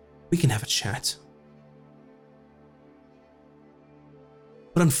 we can have a chat.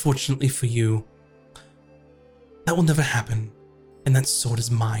 But unfortunately for you, that will never happen, and that sword is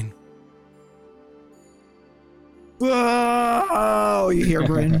mine. Whoa! You hear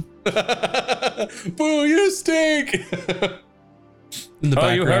Bryn? Boo! You stink! In the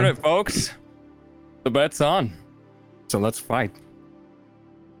background. You heard it, folks. The bet's on. So let's fight.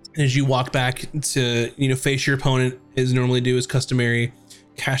 As you walk back to face your opponent as normally do as customary,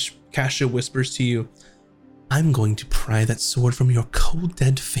 Kasha whispers to you, "I'm going to pry that sword from your cold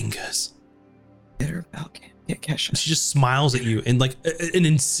dead fingers." Get her, Valken. Get Kasha. She just smiles at you in like an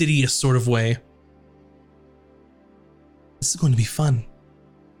insidious sort of way. This is going to be fun.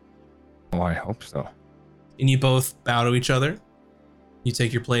 Oh, I hope so. And you both bow to each other. You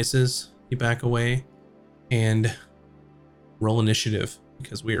take your places, you back away, and roll initiative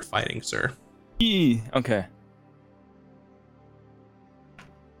because we are fighting, sir. Okay.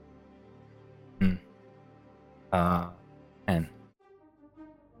 N.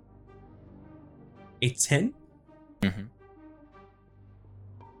 A 10? Mm-hmm.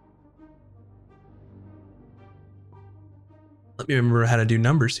 Let me remember how to do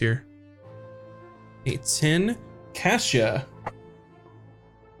numbers here. A 10. Kasha.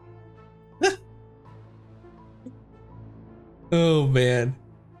 Oh, man.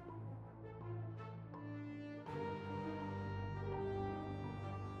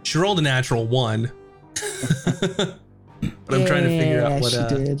 She rolled a natural 1. But I'm trying to figure out what... she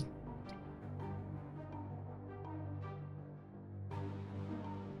did.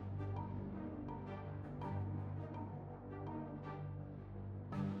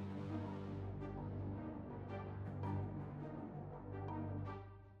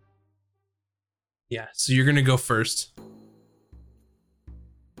 Yeah, so you're going to go first.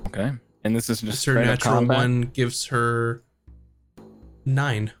 Okay. And this is just her straight up natural combat? 1 gives her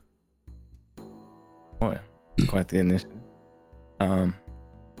 9. Boy, it's quite the initiative.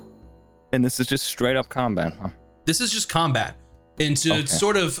 And this is just straight up combat, huh? This is just combat. And to Okay.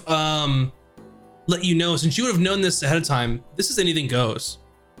 sort of let you know, since you would have known this ahead of time, this is anything goes.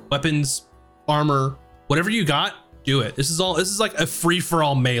 Weapons, armor, whatever you got, do it. This is like a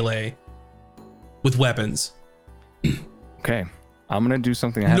free-for-all melee with weapons. Okay, I'm gonna do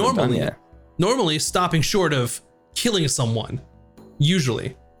something I haven't done yet. Normally stopping short of killing someone.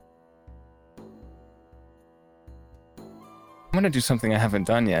 Usually. I'm gonna do something I haven't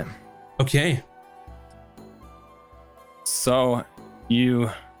done yet. Okay. So,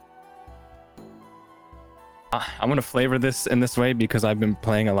 I'm gonna flavor this in this way because I've been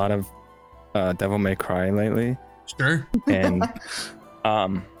playing a lot of Devil May Cry lately, Sure. and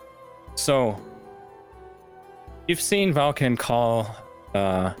so you've seen Valken call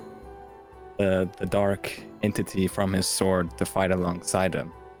the dark entity from his sword to fight alongside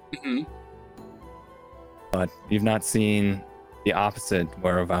him, Mhm. but you've not seen the opposite,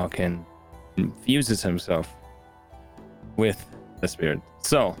 where Valken infuses himself with the spirit.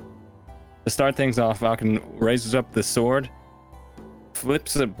 So, to start things off, Valken raises up the sword,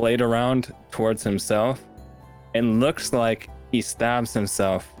 flips the blade around towards himself, and looks like he stabs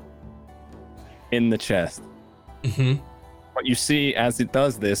himself in the chest. Mm-hmm. What you see as it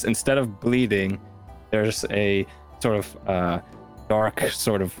does this, instead of bleeding, there's a sort of dark,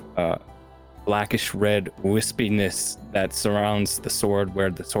 sort of blackish red wispiness that surrounds the sword where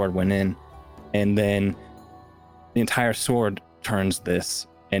the sword went in, and then the entire sword turns this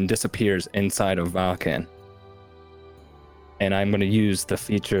and disappears inside of Valken. And I'm going to use the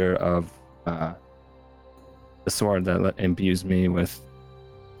feature of the sword that imbues me with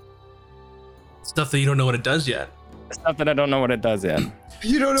Stuff that you don't know what it does yet. stuff that I don't know what it does yet.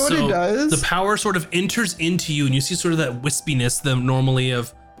 You don't know what So it does? the power sort of enters into you, and you see sort of that wispiness that normally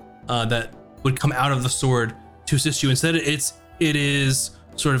of that would come out of the sword to assist you. Instead, it is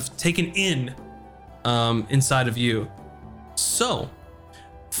sort of taken in inside of you. So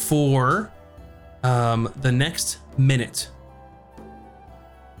for the next minute,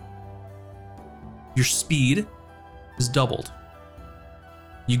 your speed is doubled.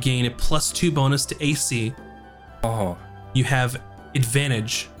 You gain a +2 bonus to AC. Oh, You have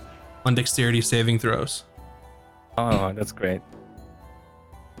advantage on dexterity saving throws. that's great.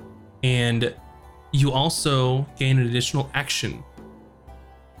 And you also gain an additional action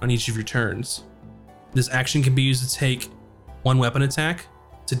on each of your turns. This action can be used to take one weapon attack,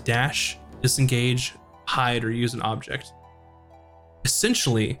 to dash, disengage, hide, or use an object.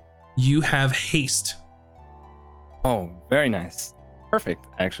 Essentially, you have haste. Oh, very nice. Perfect,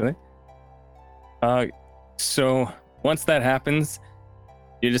 actually. So once that happens,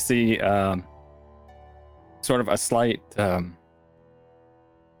 you just see sort of a slight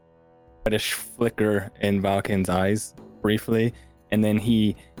reddish flicker in Valken's eyes briefly, and then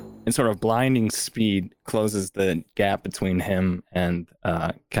he, in sort of blinding speed, closes the gap between him and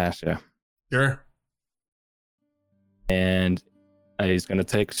Kasia. Sure. And he's going to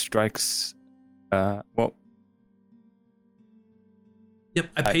take strikes. Yep,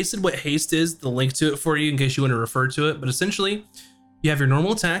 I pasted what haste is, the link to it for you in case you want to refer to it. But essentially, you have your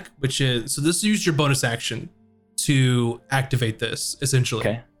normal attack, which is, so this is your bonus action to activate this, essentially.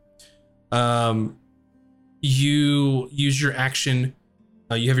 Okay. You use your action,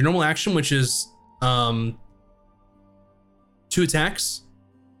 you have your normal action, which is 2 attacks.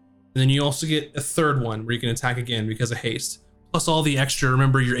 And then you also get a third one where you can attack again because of haste. Plus all the extra,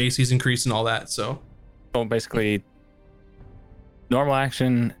 remember your AC's increase and all that, so. So basically, normal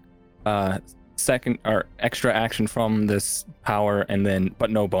action, second or extra action from this power, and then but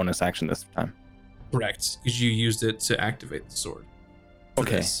no bonus action this time. Correct, because you used it to activate the sword. for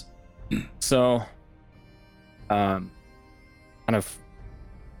Okay. this. So, kind of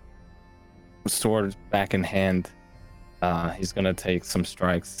sword back in hand, he's gonna take some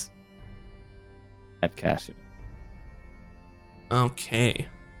strikes at Kasia. Okay.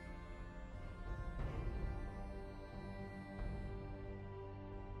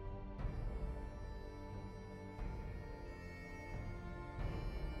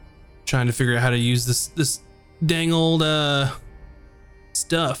 Trying to figure out how to use this dang old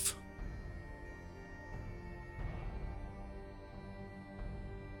stuff.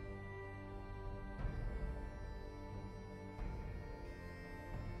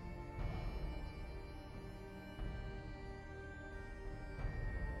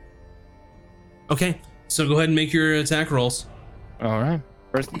 Okay, so go ahead and make your attack rolls. All right,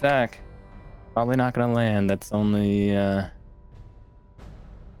 first attack. Probably not gonna land. That's only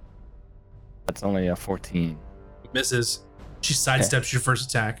That's only a 14. Misses. She sidesteps your first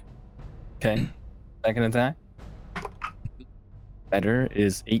attack. Okay. Second attack. Better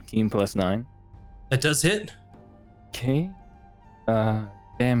is 18 plus 9. That does hit. Okay.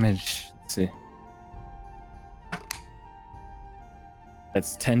 Damage. Let's see.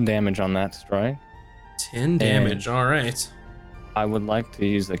 That's 10 damage on that strike. 10 damage. All right. I would like to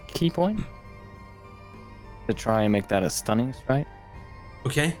use a key point to try and make that a stunning strike.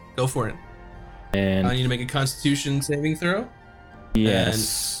 Okay, go for it. And I need to make a Constitution saving throw.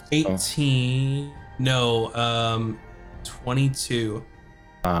 yes. And 18. No, 22.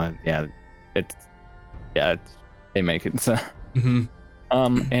 Yeah. They make it. So.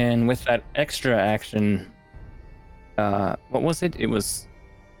 Mm-hmm. And with that extra action, what was it? It was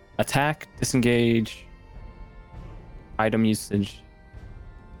attack, disengage, item usage.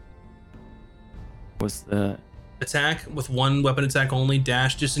 Was the Attack with one weapon attack only,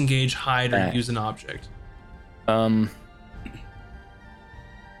 dash, disengage, hide, or Dash. use an object.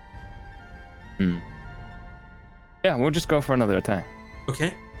 Yeah, we'll just go for another attack.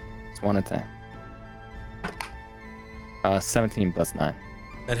 Okay. It's one attack. 17 plus 9.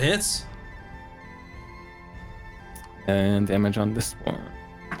 That hits. And damage on this one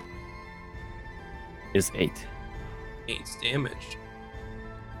is 8. 8 damage.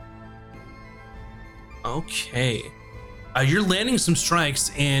 Okay. You're landing some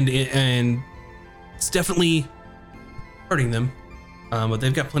strikes, and it's definitely hurting them. But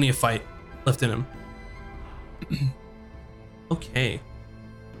they've got plenty of fight left in them. Okay.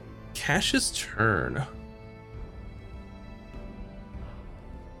 Cash's turn.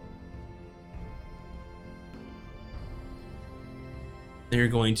 They're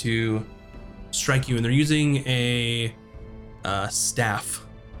going to strike you, and they're using a staff,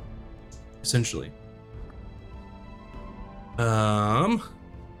 essentially.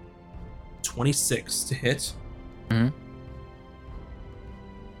 26 to hit. Mm-hmm.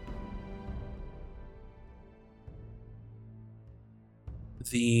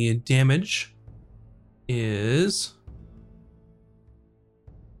 The damage is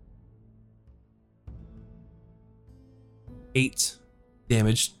 8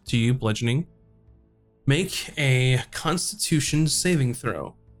 damage to you, bludgeoning. Make a Constitution saving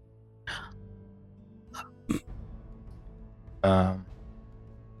throw.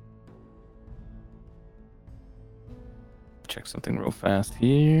 Check something real fast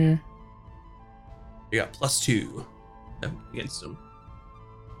here. You got +2 against him.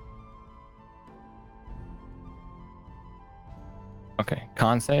 Okay,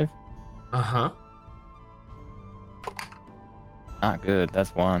 con save. Uh-huh. Not good.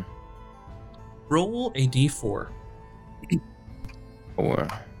 That's 1. Roll a d4. 4.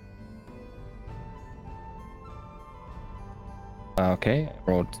 Okay, I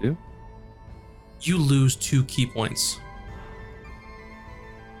rolled 2. You lose 2 key points.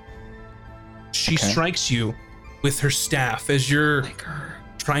 She Okay. strikes you with her staff as you're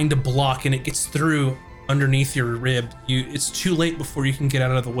trying to block, and it gets through underneath your rib. It's too late before you can get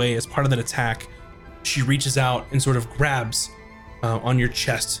out of the way. As part of that attack, she reaches out and sort of grabs on your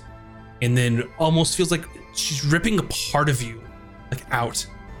chest, and then almost feels like she's ripping a part of you like out,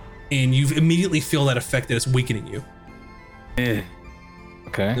 and you immediately feel that effect that it's weakening you.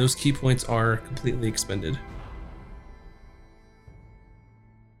 Okay. Those key points are completely expended.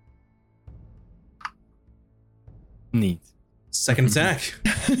 Neat. Second attack.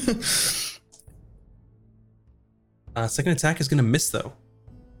 Second attack is gonna miss though.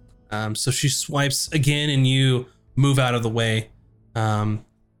 So she swipes again, and you move out of the way.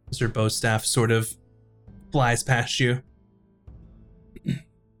 As her bow staff sort of flies past you.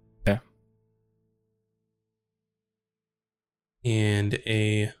 Yeah. And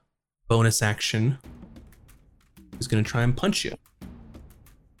a bonus action is gonna try and punch you.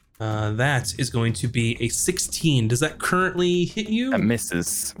 That is going to be a 16. Does that currently hit you? That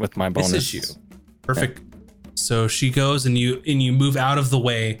misses with my bonus. Misses you. Perfect. Yeah. So she goes, and you move out of the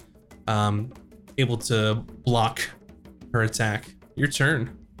way, able to block her attack. Your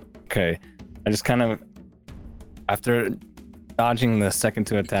turn. Okay. I just kind of, after dodging the second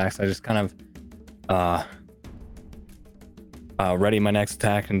 2 attacks, I just kind of ready my next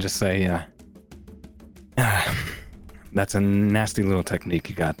attack and just say, that's a nasty little technique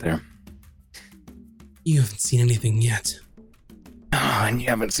you got there. You haven't seen anything yet. Oh, and you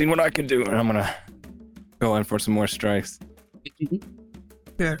haven't seen what I can do. And I'm gonna go in for some more strikes.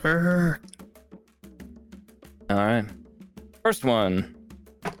 All right. First one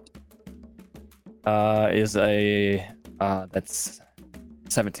is a that's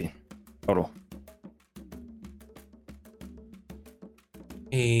 17 total.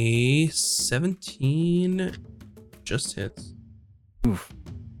 A 17 just hits. Oof.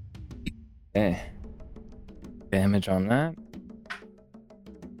 Okay. Damage on that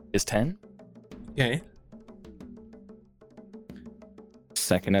is 10. Okay.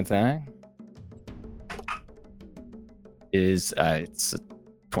 Second attack is it's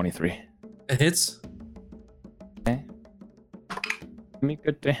 23. It hits. Okay. Give me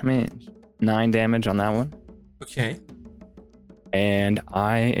good damage. 9 damage on that one. Okay. And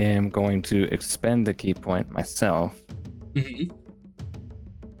I am going to expend the key point myself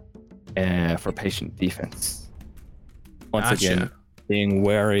for patient defense. Once again, being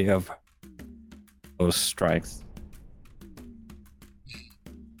wary of those strikes.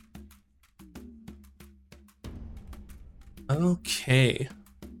 Okay.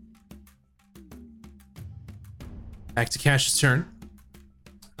 Back to Cash's turn.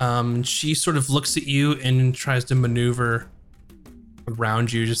 She sort of looks at you and tries to maneuver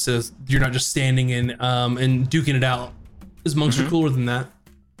around you, just says you're not just standing in and duking it out. His monks are cooler than that.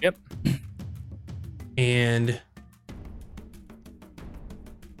 Yep. And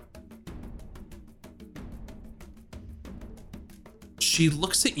she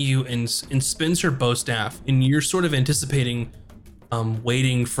looks at you and spins her bow staff, and you're sort of anticipating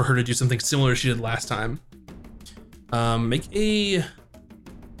waiting for her to do something similar she did last time. Make a,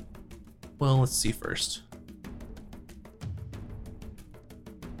 well, let's see first.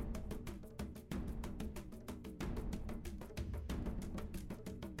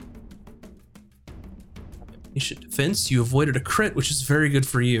 Defense, you avoided a crit, which is very good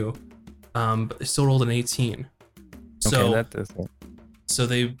for you. But they still rolled an 18. So, okay, that does it. So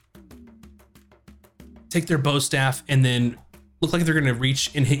they take their bow staff and then look like they're going to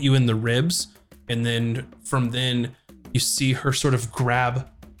reach and hit you in the ribs. And then from then you see her sort of grab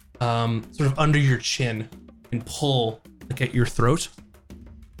sort of under your chin and pull like at your throat.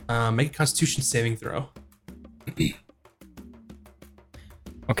 Make a Constitution saving throw.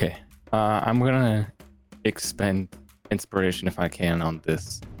 Okay. I'm going to expend inspiration if I can on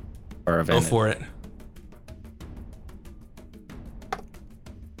this. Or Go for it.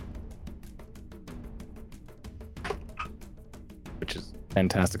 Which is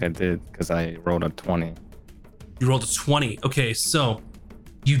fantastic. I did because I rolled a 20. You rolled a 20. Okay, so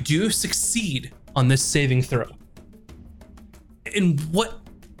you do succeed on this saving throw. And what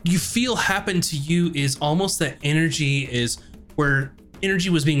you feel happened to you is almost that energy is where energy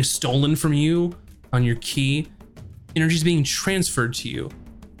was being stolen from you on your key. Energy is being transferred to you.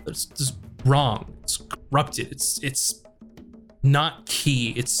 It's just wrong. It's corrupted. It's not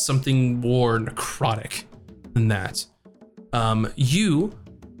key. It's something more necrotic than that. You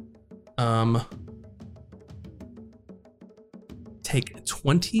take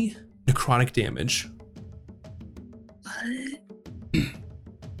 20 necrotic damage.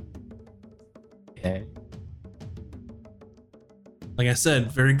 Okay. Like I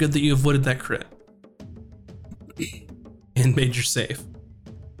said, very good that you avoided that crit and made your save.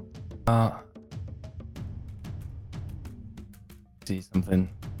 See something.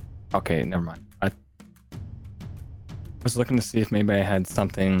 Okay, never mind. I was looking to see if maybe I had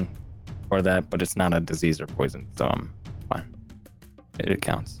something for that, but it's not a disease or poison, so I'm fine. It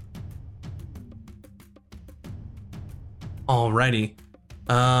counts. Alrighty.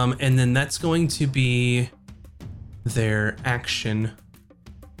 And then that's going to be their action.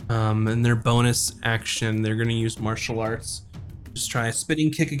 And their bonus action, they're going to use martial arts. Just try a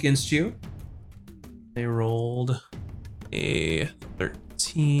spitting kick against you. They rolled a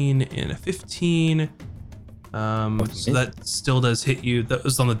 13 and a 15. So that still does hit you. That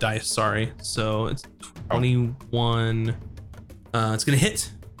was on the dice, sorry. So it's 21. It's going to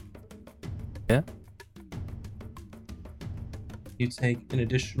hit. Yeah. You take an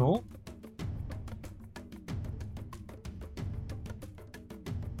additional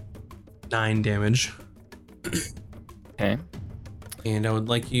 9 damage. Okay. And I would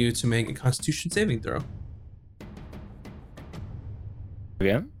like you to make a Constitution saving throw.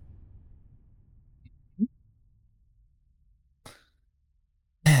 Again?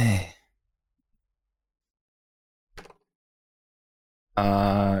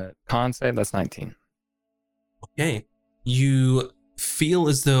 Con save, that's 19. Okay. You feel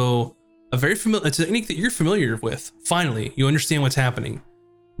as though it's a technique that you're familiar with. Finally, you understand what's happening.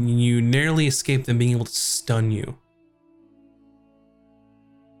 You narrowly escape them being able to stun you.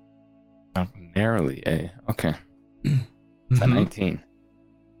 Oh, narrowly, eh? Okay. It's a 19.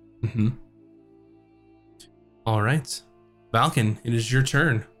 Mm-hmm. All right. Valken, it is your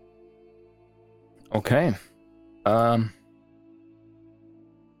turn. Okay.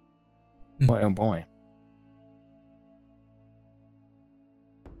 Boy, oh boy.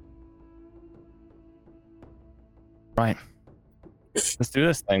 Right. Let's do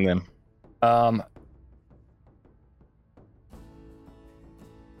this thing then. To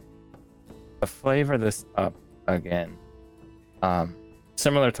flavor this up again,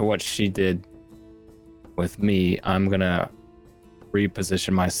 similar to what she did with me, I'm gonna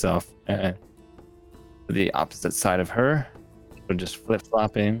reposition myself to the opposite side of her. So just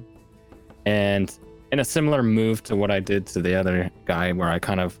flip-flopping, and in a similar move to what I did to the other guy, where I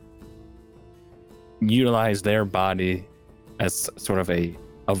kind of utilize their body as sort of a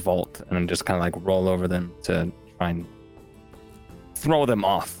vault, and then just kind of like roll over them to try and throw them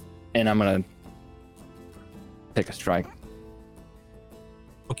off. And I'm gonna take a strike.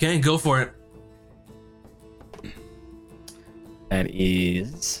 Okay, go for it. That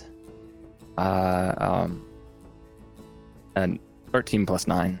is and 13 plus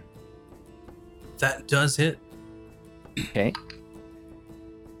 9. That does hit. Okay.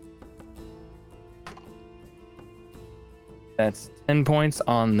 That's 10 points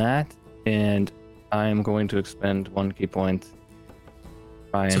on that, and I'm going to expend 1 key point.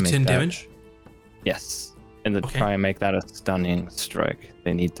 Try and So make 10 that- damage? Yes. And to Okay. try and make that a stunning strike.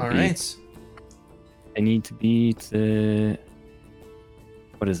 They need to All beat. right. They need to beat.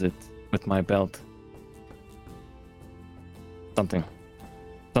 What is it with my belt? Something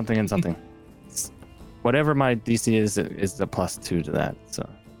and something. Whatever my DC is a +2 to that. So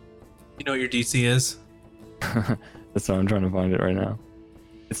You know what your DC is? that's why I'm trying to find it right now.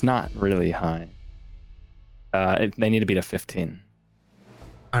 It's not really high. They need to beat a 15.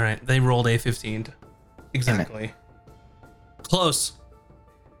 All right, they rolled a 15. Exactly. Close.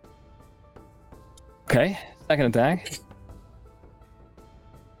 Okay, second attack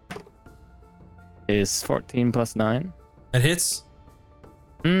is 14 plus 9. That hits.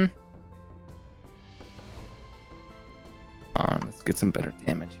 Let's get some better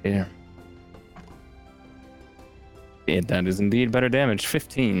damage here. Yeah, that is indeed better damage.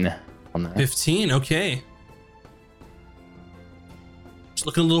 15 on that. 15. Okay. She's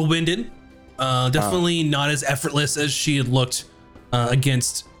looking a little winded. Definitely not as effortless as she had looked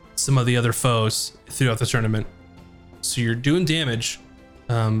against some of the other foes throughout the tournament. So you're doing damage,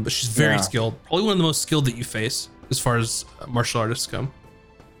 but she's very skilled. Probably one of the most skilled that you face as far as martial artists come.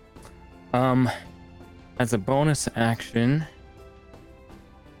 As a bonus action,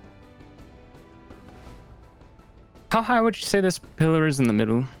 how high would you say this pillar is in the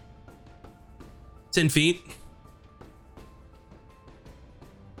middle? 10 feet.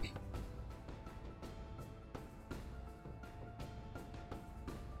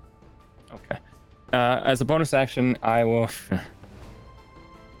 Okay. As a bonus action, I will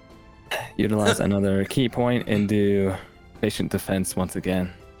utilize another key point and do patient defense once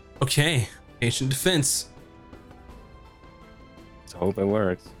again. Okay. Patient defense. Let's hope it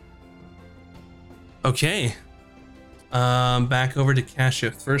works. Okay. Back over to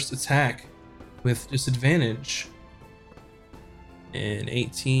Kasha. First attack with disadvantage. An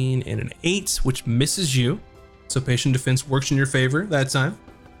 18 and an 8, which misses you. So patient defense works in your favor that time.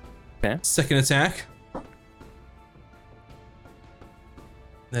 Okay. Second attack.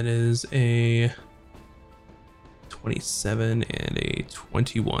 That is a 27 and a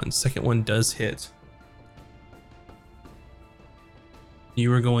 21. Second one does hit.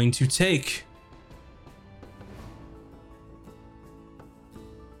 You are going to take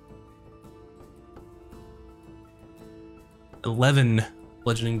 11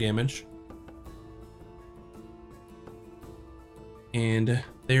 bludgeoning damage. And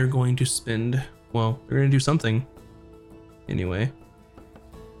they are going to spend, well, they're going to do something anyway.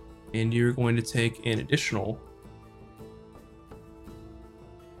 And you're going to take an additional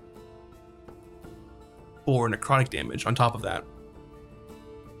 4 necrotic damage on top of that.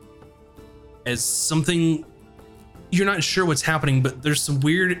 As something, you're not sure what's happening, but there's some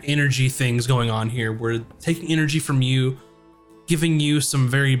weird energy things going on here. We're taking energy from you, giving you some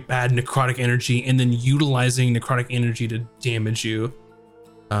very bad necrotic energy, and then utilizing necrotic energy to damage you.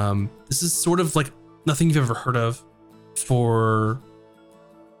 This is sort of like nothing you've ever heard of for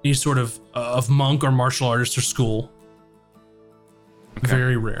any sort of monk or martial artist or school. Okay.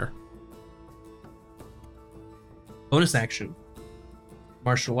 Very rare. Bonus action.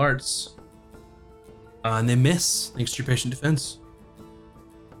 Martial arts. And they miss thanks to your patient defense.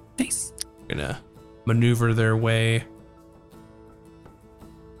 Nice. Gonna maneuver their way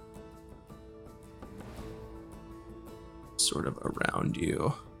sort of around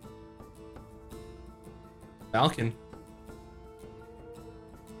you. Falcon.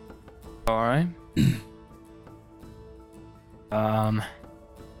 All right. How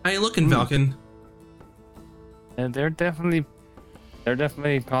you looking, Falcon? They're definitely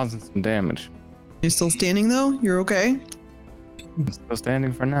causing some damage. You're still standing though? You're okay? Still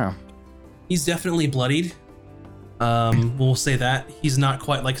standing for now. He's definitely bloodied. We'll say that. He's not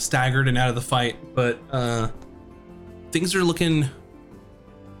quite like staggered and out of the fight, but things are looking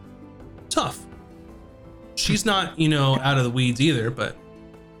tough. She's not, out of the weeds either, but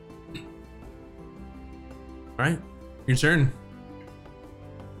all right, your turn.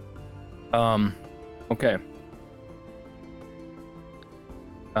 Okay.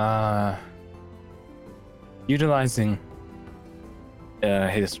 Utilizing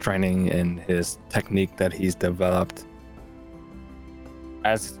his training and his technique that he's developed,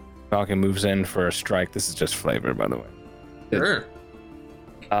 as Falcon moves in for a strike. This is just flavor, by the way. Sure.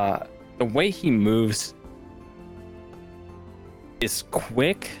 The way he moves is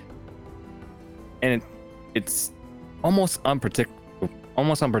quick, and it's almost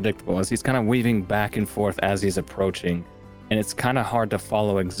unpredictable as he's kind of weaving back and forth as he's approaching, and it's kind of hard to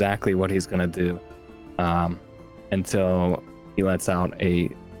follow exactly what he's gonna do until he lets out a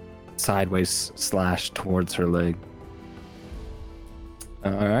sideways slash towards her leg.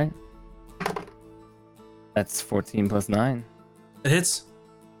 All right, that's 14 plus 9. It hits.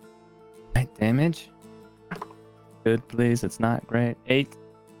 8 damage. Good, please. It's not great. 8.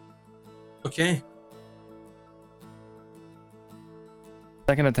 Okay.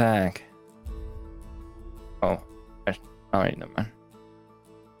 Second attack. Oh, all right, never mind.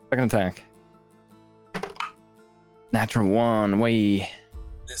 Second attack. Natural 1. Way.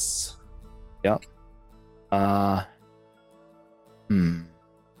 This. Yep.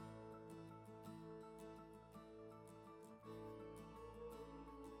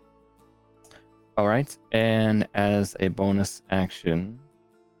 All right, and as a bonus action,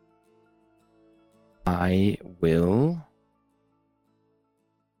 I will.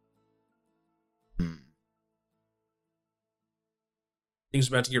 Things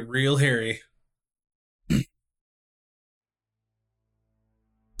are about to get real hairy. As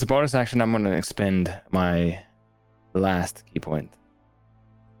a bonus action, I'm going to expend my last key point.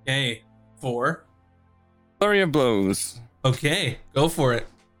 Okay. 4. Flurry of blows. Okay, go for it.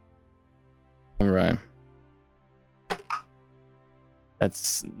 All right.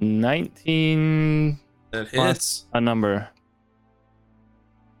 That's 19. That plus hits. a number.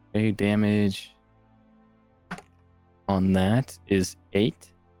 Okay, damage on that is 8.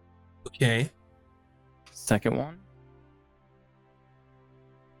 Okay. Second one.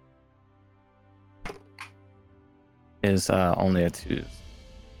 Is only a 2.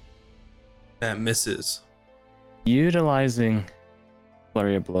 That misses. Utilizing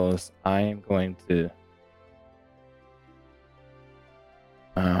Flurry of Blows, I am going to.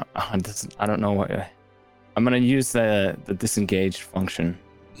 I don't know what. I'm going to use the disengaged function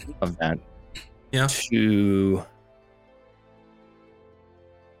of that. Yeah. To.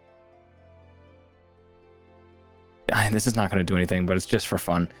 This is not going to do anything, but it's just for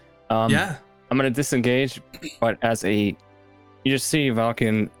fun. Yeah. I'm going to disengage, but as you just see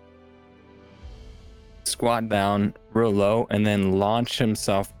Valken squat down real low and then launch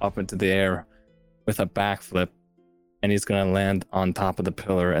himself up into the air with a backflip, and he's going to land on top of the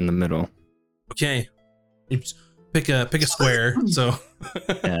pillar in the middle. Okay. You just pick a square. So,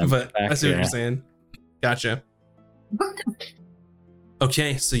 Yeah, but I see what there. you're saying. Gotcha.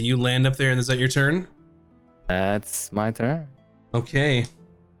 Okay, so you land up there, and is that your turn? That's my turn. Okay.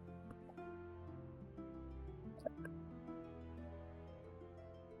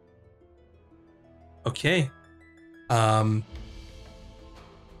 Okay.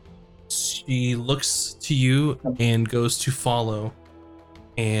 She looks to you and goes to follow.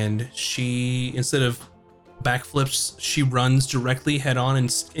 And she, instead of backflips, she runs directly head on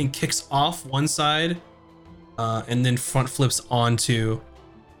and kicks off one side, and then front flips onto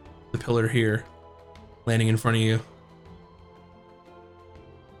the pillar here, landing in front of you.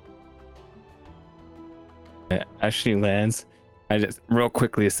 As she lands, I just real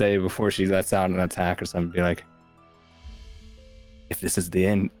quickly say before she lets out an attack or something, be like, if this is the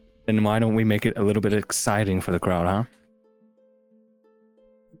end, then why don't we make it a little bit exciting for the crowd, huh?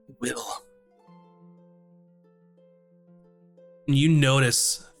 Will. You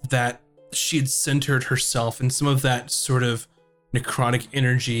notice that she had centered herself, and some of that sort of necrotic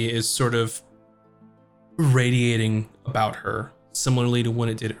energy is sort of radiating about her, similarly to when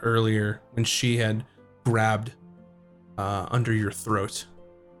it did earlier when she had grabbed under your throat.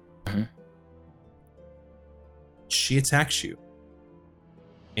 Mhm. She attacks you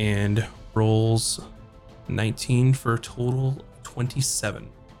and rolls 19 for a total of 27.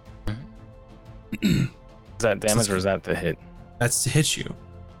 Is that damage or is that the hit? That's to hit you.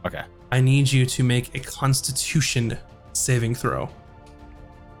 Okay. I need you to make a Constitution saving throw.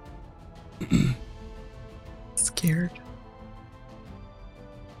 scared.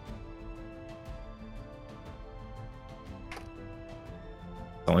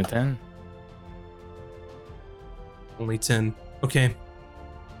 Only 10. Only 10. Okay.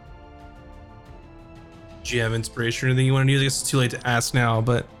 Do you have inspiration or anything you want to use? I guess it's too late to ask now,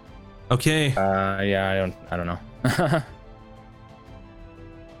 but okay. Yeah, I don't know.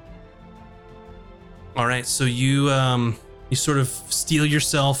 All right, so you sort of steel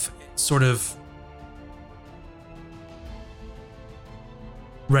yourself, sort of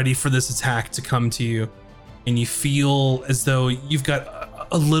ready for this attack to come to you, and you feel as though you've got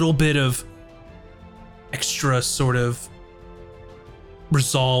a little bit of extra sort of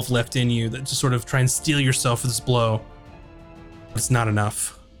resolve left in you that to sort of try and steel yourself for this blow. It's not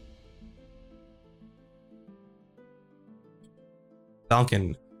enough.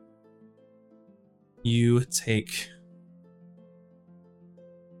 Falcon, you take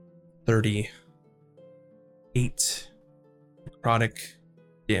 38 necrotic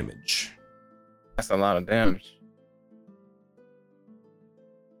damage. That's a lot of damage.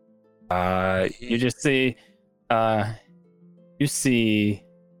 You just see, you see,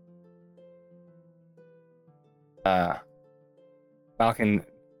 Falcon,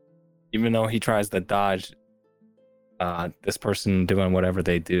 even though he tries to dodge, this person doing whatever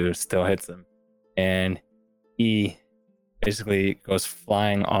they do still hits him, and he basically goes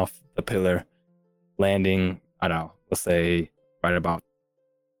flying off the pillar, landing, I don't know, let's say right about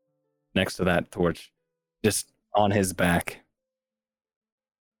next to that torch, just on his back.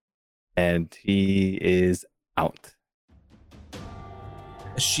 And he is out.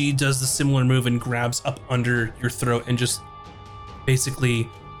 She does the similar move and grabs up under your throat and just basically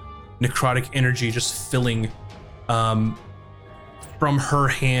necrotic energy just filling from her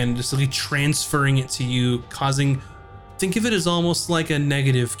hand, just like transferring it to you, causing, think of it as almost like a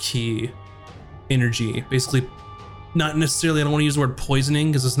negative key energy. Basically, not necessarily, I don't want to use the word poisoning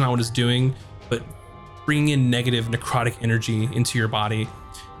because that's not what it's doing, but bringing in negative necrotic energy into your body.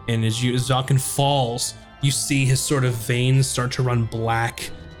 And as Falcon falls, you see his sort of veins start to run black.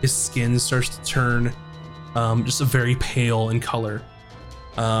 His skin starts to turn just a very pale in color.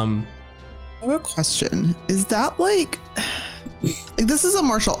 I have a question. Is that like this is a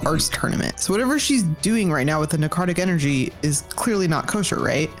martial arts tournament, so whatever she's doing right now with the necrotic energy is clearly not kosher,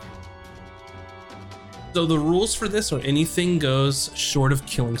 right? So the rules for this are anything goes short of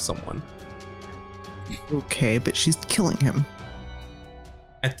killing someone. Okay, but she's killing him.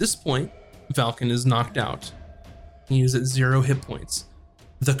 At this point, Falcon is knocked out. He is at 0 hit points.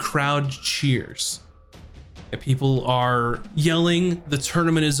 The crowd cheers. People are yelling, the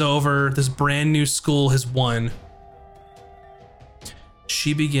tournament is over, this brand new school has won.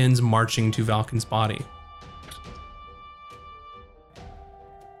 She begins marching to Falcon's body.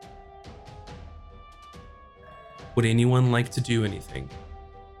 Would anyone like to do anything?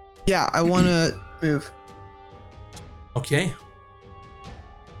 Yeah, I want to move. Okay.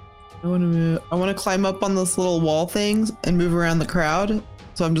 I want to move. I want to climb up on those little wall things and move around the crowd.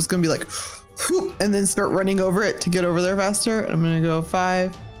 So I'm just going to be like, whoop, and then start running over it to get over there faster. I'm going to go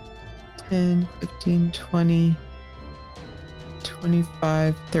 5, 10, 15, 20,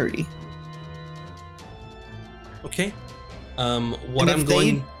 25, 30. Okay. What And I'm if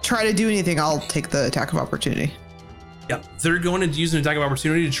going they try to do anything, I'll take the attack of opportunity. Yeah, they're going to use an attack of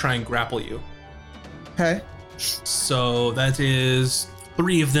opportunity to try and grapple you. Okay. So that is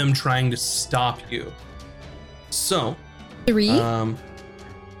 3 of them trying to stop you. So 3?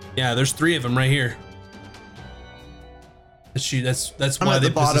 yeah, there's 3 of them right here. That's I'm why at they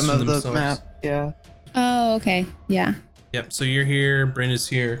the bottom position of the themselves. map. Yeah. Oh, okay. Yeah. Yep, so you're here, Bryn is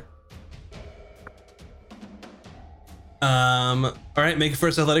here. All right, make a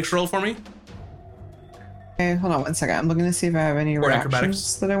first athletics roll for me. Okay, hold on one second. I'm looking to see if I have any Or reactions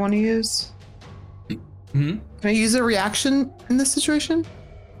acrobatics. that I want to use. Mm-hmm. Can I use a reaction in this situation?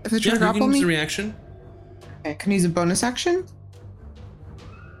 If they try Yeah, to you grapple can use me? a reaction. Okay, can I use a bonus action?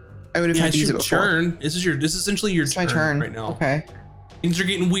 I would have Yeah, had it's to use it your before. turn. This is essentially your It's turn, my turn right now. Okay. Things are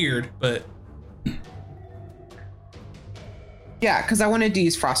getting weird, but Yeah, because I wanted to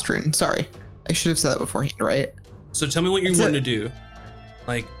use Frost Rune. Sorry. I should have said that beforehand, right? so tell me what you're It's going a- to do.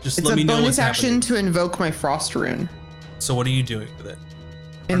 Like, just It's let a me know bonus what's action happening. to invoke my Frost Rune. So what are you doing with it? I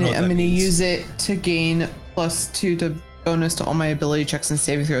don't And know what I'm that going to means. use it to gain +2 to bonus to all my ability checks and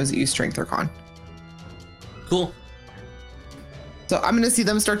saving throws that use Strength or Con. Cool. So I'm going to see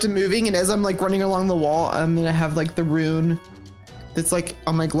them start to moving, and as I'm like running along the wall, I'm going to have like the rune that's like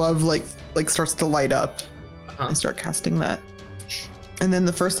on my glove like starts to light up Uh-huh. and start casting that. And then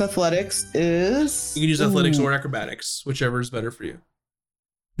the first athletics is You can use athletics Ooh. or acrobatics, whichever is better for you.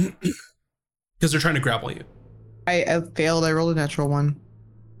 Because they're trying to grapple you. I failed. I rolled a natural one.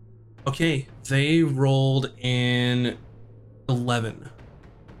 Okay, they rolled an 11.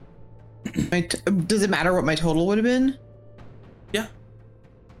 Does it matter what my total would have been? Yeah.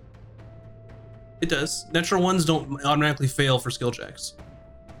 It does. Natural ones don't automatically fail for skill checks.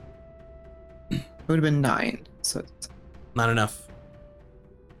 It would have been 9. So Not enough.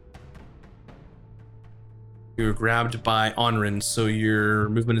 You were grabbed by Onrin, so your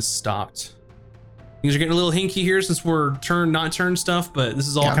movement is stopped. Things are getting a little hinky here since we're turn, not turn stuff, but this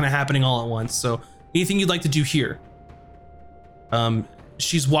is all kind of happening all at once. So anything you'd like to do here?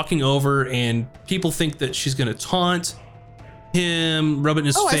 She's walking over and people think that she's going to taunt him, rub it in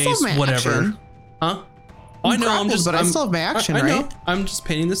his face, whatever. Action. Huh? Oh, I know. I still have my action, I know. right? I'm just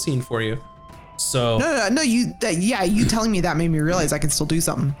painting the scene for you. So No. You telling me that made me realize I can still do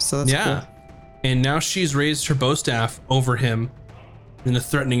something. So that's cool. And now she's raised her bow staff over him in a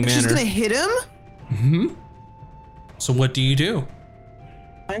threatening manner. She's gonna hit him? Mm-hmm. So what do you do?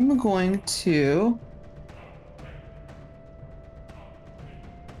 I'm going to...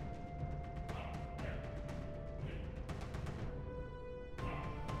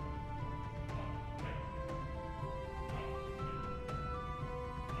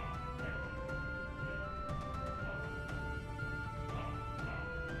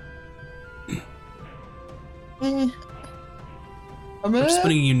 I'm just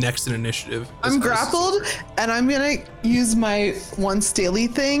putting you next in initiative. I'm grappled, and I'm gonna use my one Staley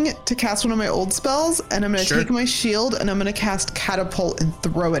thing to cast one of my old spells, and I'm gonna take my shield, and I'm gonna cast Catapult and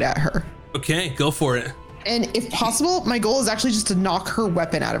throw it at her. Okay, go for it. And if possible, my goal is actually just to knock her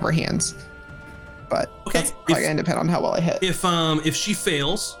weapon out of her hands. But that's probably gonna depend on how well I hit. If she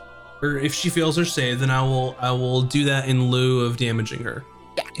fails, or if she fails her save, then I will do that in lieu of damaging her.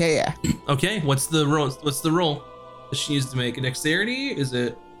 Yeah. Okay, what's the roll? Does she needs to make a dexterity? Is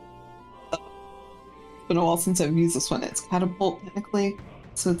it? It's been a while since I've used this one. It's Catapult technically,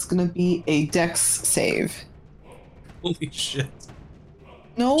 so it's gonna be a Dex save. Holy shit!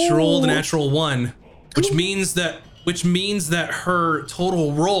 No. She rolled a natural 1, which means that her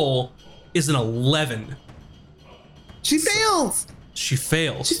total roll is an 11. She fails. She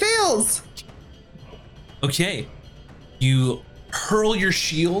fails. She fails. Okay, you hurl your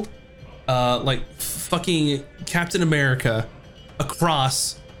shield, like fucking Captain America,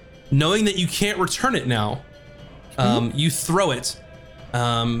 across, knowing that you can't return it now. You throw it,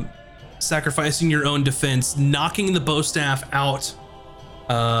 sacrificing your own defense, knocking the bow staff out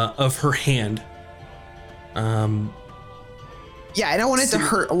of her hand. Yeah, I don't want it to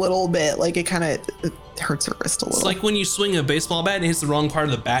hurt a little bit. Like it kind of hurts her wrist a little. It's like when you swing a baseball bat and it hits the wrong part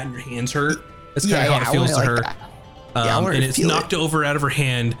of the bat and your hands hurt. That's kind of how it feels to her. And it's knocked over out of her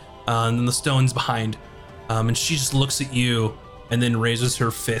hand, and then the stone's behind. And she just looks at you and then raises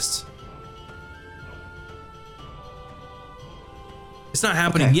her fist. It's not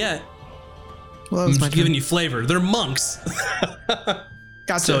happening yet. Well, I'm just giving you flavor. They're monks.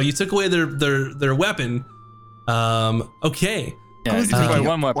 Gotcha. So you took away their weapon. Okay. Yeah, she took away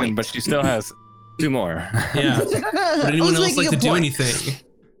one weapon, but she still has 2 more. Yeah. Would anyone else like to do anything?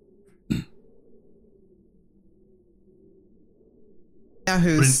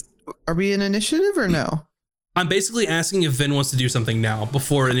 Yeah, are we in initiative or no? I'm basically asking if Vin wants to do something now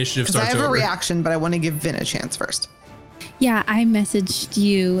before initiative starts. I have a reaction, but I want to give Vin a chance first. Yeah, I messaged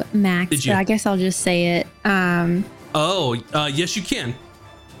you, Max. Did you? But I guess I'll just say it. Yes, you can.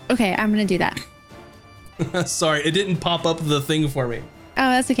 Okay, I'm gonna do that. Sorry, it didn't pop up the thing for me. Oh,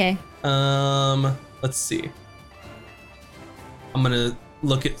 that's okay. Let's see. I'm gonna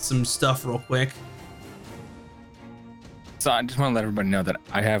look at some stuff real quick. So I just want to let everybody know that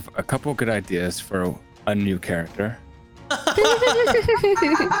I have a couple good ideas for a new character. I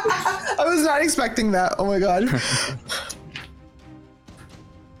was not expecting that. Oh my god. Let's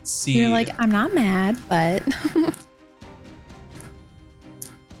see. You're like, I'm not mad, but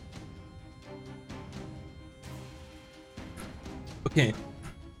Okay.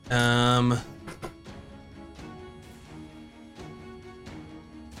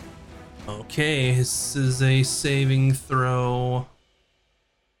 Okay, this is a saving throw.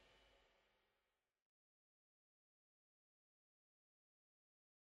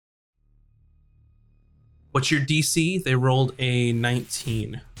 What's your DC? They rolled a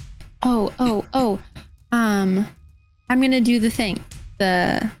 19. I'm gonna do the thing.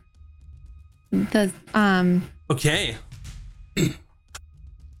 Okay.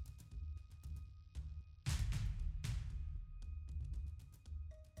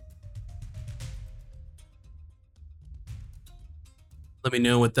 Let me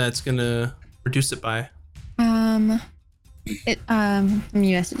know what that's gonna reduce it by. Let me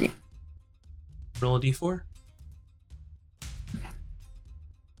message you. Roll a d4.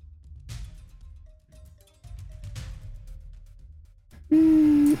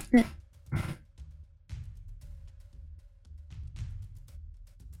 it.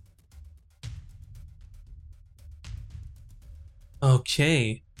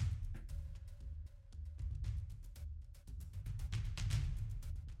 Okay.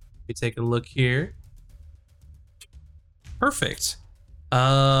 Let me take a look here. Perfect.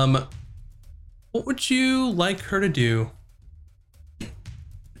 What would you like her to do?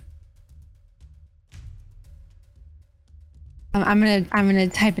 I'm gonna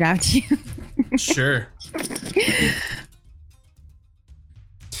type it out to you. Sure.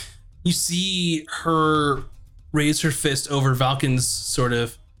 You see her raise her fist over Valken's sort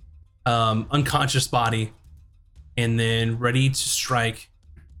of unconscious body, and then ready to strike.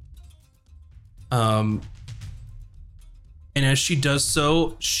 And as she does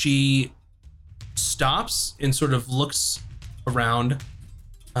so, she stops and sort of looks around.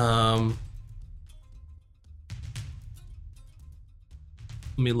 Let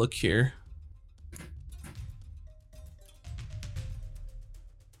me look here.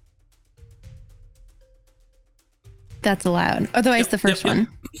 That's allowed. Otherwise, the first one.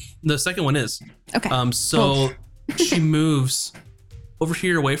 The second one is. Okay. So she moves over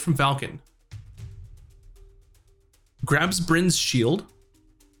here away from Valken. Grabs Bryn's shield.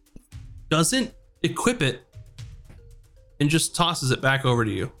 Doesn't equip it. And just tosses it back over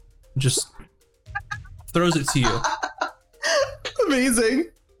to you. Just throws it to you. Amazing.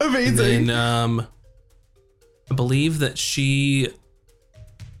 Amazing. And then I believe that she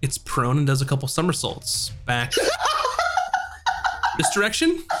gets prone and does a couple somersaults back this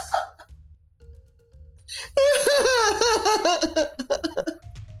direction.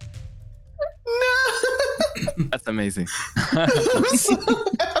 No. That's amazing. I'm so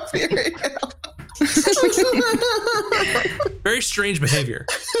happy right now. Very strange behavior.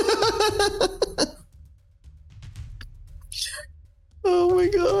 Oh my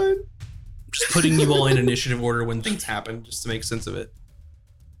god. Just putting you all in initiative order when things happen, just to make sense of it.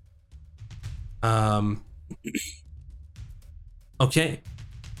 Okay.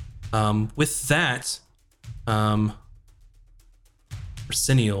 With that,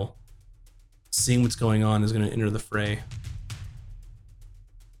 Arsenial, seeing what's going on, is going to enter the fray.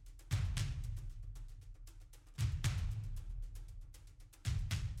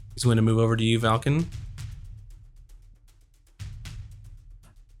 He's going to move over to you, Valken.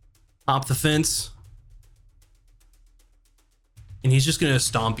 Hop the fence. And he's just going to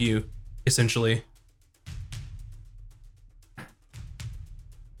stomp you, essentially.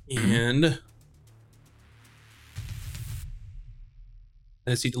 And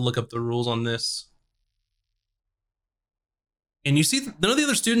I just need to look up the rules on this. And you see none of the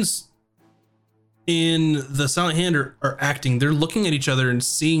other students in the Silent Hand are acting. They're looking at each other and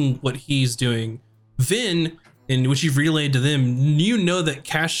seeing what he's doing. Vin, in which you've relayed to them, you know that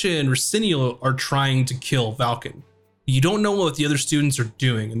Kasha and Rocinio are trying to kill Valken. You don't know what the other students are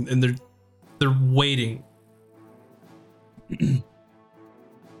doing, and they're waiting.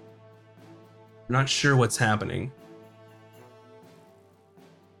 Not sure what's happening.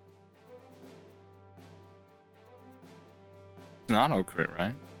 It's an auto crit,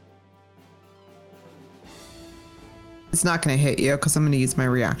 right? It's not going to hit you because I'm going to use my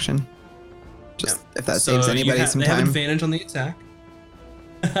reaction. Just if that So saves anybody some they have time. advantage on the attack.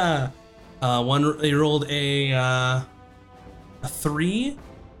 They rolled a 3,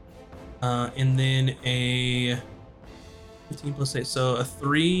 and then a 15 plus 8, so a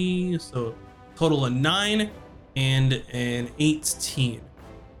 3, so total of 9 and an 18.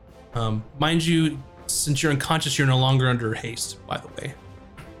 Mind you, since you're unconscious, you're no longer under haste, by the way.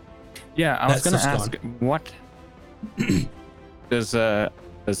 Yeah, I was That gonna stuff's ask, what does the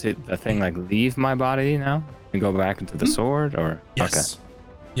thing like leave my body now and go back into the sword, or Yes. Okay.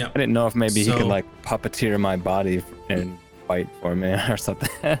 Yeah. I didn't know if maybe he So- could like puppeteer my body and fight for me or something.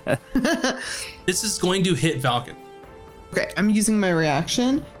 This is going to hit Valken. Okay, I'm using my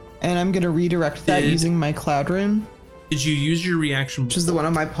reaction and I'm going to redirect that Did- using my Cloud Rune, Did you use your reaction? which is the one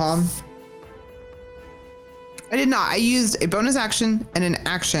on my palm. I did not. I used a bonus action and an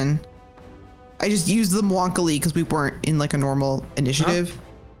action. I just used them wonkily because we weren't in like a normal initiative.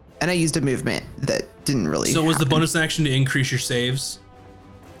 And I used a movement that didn't really So was the happen. bonus action to increase your saves?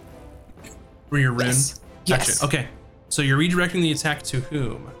 Or your rune? Yes. Gotcha. Yes. Okay. So you're redirecting the attack to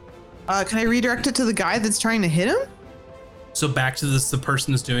whom? Can I redirect it to the guy that's trying to hit him? So back to the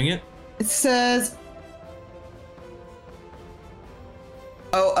person that's doing it? It says,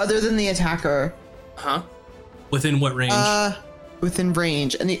 oh, other than the attacker, Huh? Within what range? within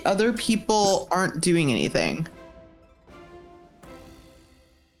range, and the other people aren't doing anything.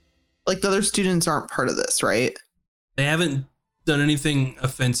 Like the other students aren't part of this, right? They haven't done anything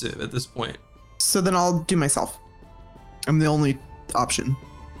offensive at this point. So then I'll do myself. I'm the only option.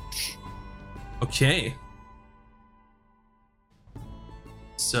 Okay.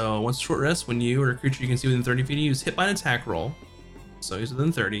 So once short rest, when you or a creature you can see within 30 feet of you is hit by an attack roll. So he's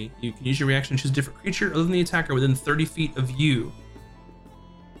within 30. You can use your reaction to choose a different creature other than the attacker within 30 feet of you.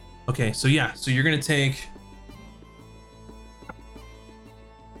 Okay, so yeah, so you're gonna take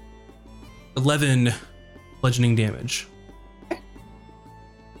 11 bludgeoning damage.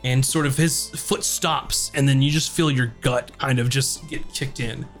 And sort of his foot stops, and then you just feel your gut kind of just get kicked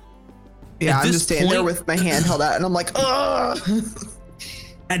in. Yeah, At I'm this just standing there point- with my hand held out, and I'm like, ugh.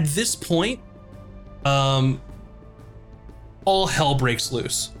 At this point, all hell breaks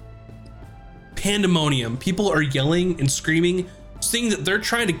loose. Pandemonium. People are yelling and screaming, seeing that they're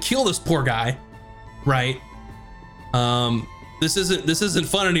trying to kill this poor guy, right? This isn't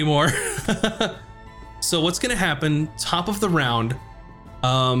fun anymore. So what's gonna happen? Top of the round,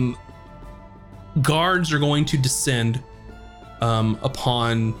 guards are going to descend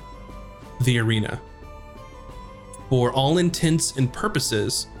upon the arena. For all intents and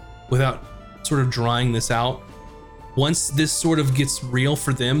purposes, without sort of drawing this out, once this sort of gets real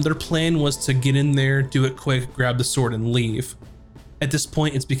for them, their plan was to get in there, do it quick, grab the sword, and leave. At this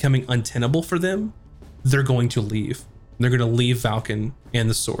point, it's becoming untenable for them. They're going to leave. They're going to leave Valken and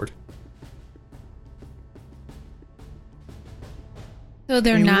the sword. So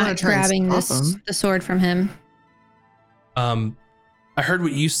they're I mean, we wanna not try and grabbing stop him. the sword from him. I heard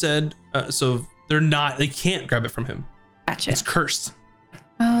what you said. So they can't grab it from him. Gotcha. It's cursed.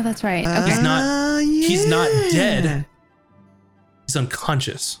 Oh, that's right. Okay. He's not yeah. dead. He's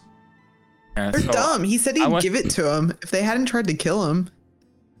unconscious. Yeah, They're so dumb. He said he'd I was- give it to him if they hadn't tried to kill him.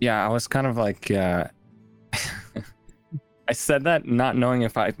 Yeah, I was kind of like, I said that not knowing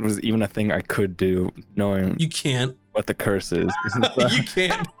if I was even a thing I could do, knowing You can't. what the curse is. You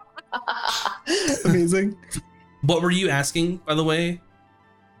can't. Amazing. What were you asking, by the way?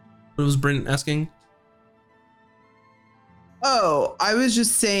 What was Brent asking? Oh, I was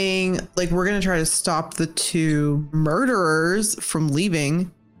just saying, like, we're gonna try to stop the two murderers from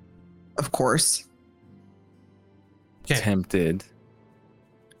leaving. Of course. Okay. Tempted.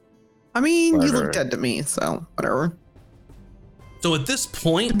 I mean, you Murderer. look dead to me, so whatever. So at this To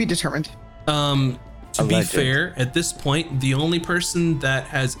point, be determined. to A be legend. fair, at this point, the only person that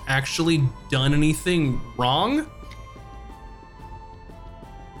has actually done anything wrong,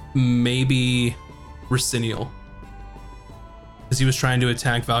 maybe Racinial. Because he was trying to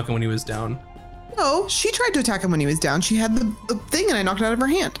attack Valken when he was down. No, she tried to attack him when he was down. She had the thing and I knocked it out of her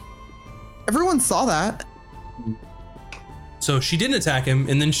hand. Everyone saw that. So she didn't attack him,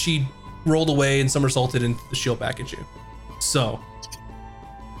 and then she rolled away and somersaulted into the shield back at you. So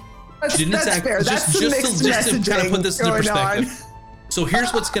That's, she didn't that's attack. fair. That's some mixed just to messaging kind of put this into going on. perspective. So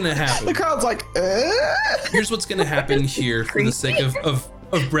here's what's gonna happen. The crowd's like, Here's what's gonna happen here for the sake of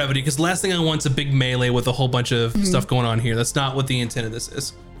brevity, because the last thing I want is a big melee with a whole bunch of stuff going on here. That's not what the intent of this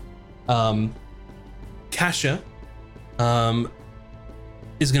is. Kasha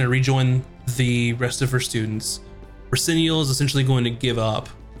is gonna rejoin the rest of her students. Racinial is essentially going to give up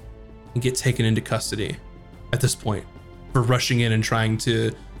and get taken into custody at this point for rushing in and trying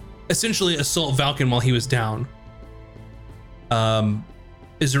to essentially assault Valken while he was down.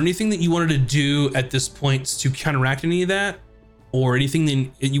 Is there anything that you wanted to do at this point to counteract any of that, or anything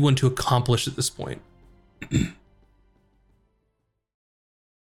that you want to accomplish at this point?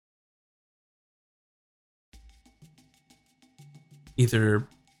 Either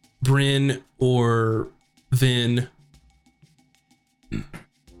Bryn or Vin.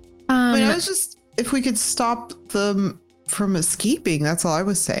 I mean, I was just, if we could stop them from escaping, that's all I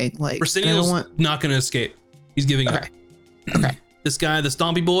was saying. Like, I don't Racinial's want. not going to escape. He's giving up. Okay. Okay. This guy, the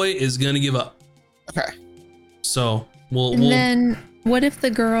Stompy Boy, is going to give up. Okay. So we'll. And then what if the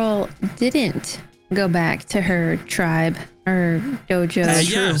girl didn't go back to her tribe or dojo?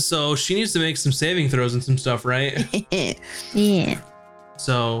 yeah. So she needs to make some saving throws and some stuff, right? Yeah.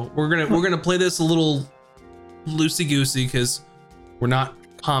 So we're gonna play this a little loosey goosey because we're not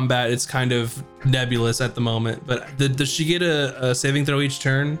combat. It's kind of nebulous at the moment. But does she get a saving throw each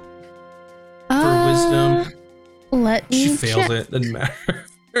turn for wisdom? Let me She fails check. it. Doesn't matter.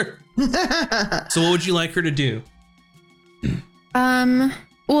 So what would you like her to do?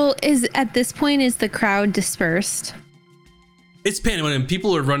 Well, is at this point is the crowd dispersed? It's pandemonium.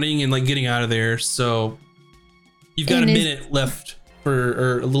 People are running and like getting out of there. So you've got And a is- minute left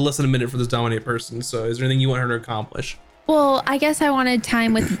or a little less than a minute for this dominate person. So is there anything you want her to accomplish? Well, I guess I wanted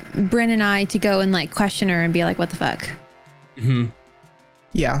time with Bryn and I to go and like question her and be like, what the fuck? Mm-hmm.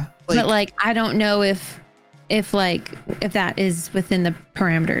 Yeah. But like, I don't know if if that is within the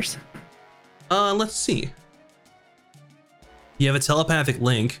parameters. Let's see. You have a telepathic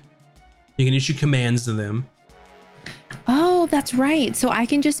link. You can issue commands to them. Oh, that's right. So I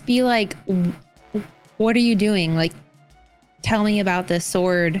can just be like, what are you doing? Like, tell me about this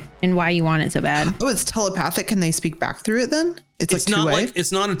sword and why you want it so bad. Oh, it's telepathic. Can they speak back through it then? It's like not two-way? like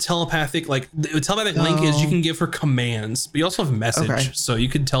it's not a telepathic the telepathic link is you can give her commands, but you also have message, Okay. so you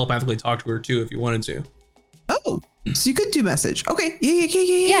could telepathically talk to her too if you wanted to. Oh, so you could do message. Okay.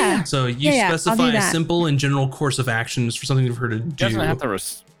 Yeah. So you Yeah, I'll specify do a that. simple and general course of actions for something for her to do. She doesn't have to.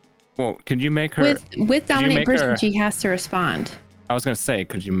 Well, could you make her? With dominate make person, her- she has to respond. I was gonna say,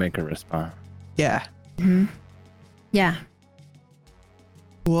 could you make her respond? Yeah. Yeah.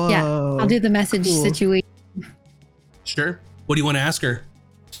 Whoa. Yeah. I'll do the message Cool. situation. Sure. What do you want to ask her?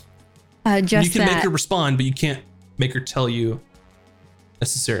 Just you can that. make her respond, but you can't make her tell you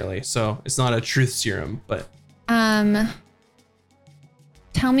necessarily. So it's not a truth serum, but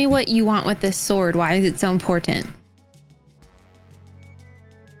Tell me what you want with this sword. Why is it so important?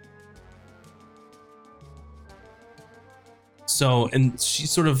 so, and she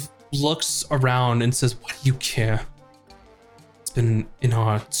sort of looks around and says, "What do you care? It's been in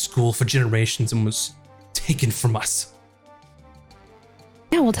our school for generations and was taken from us.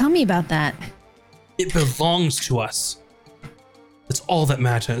 Yeah, well, tell me about that. It belongs to us. That's all that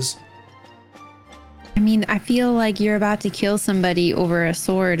matters." I mean, I feel like you're about to kill somebody over a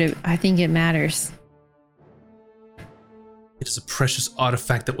sword. I think it matters. It is a precious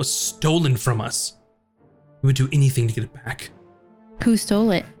artifact that was stolen from us. We would do anything to get it back. Who stole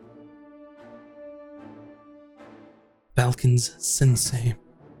it? Falcon's sensei.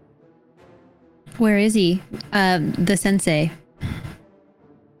 Where is he? The sensei.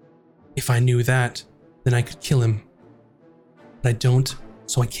 If I knew that, then I could kill him. But I don't,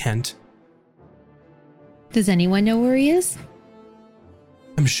 so I can't. Does anyone know where he is?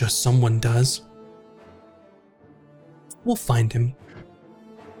 I'm sure someone does. We'll find him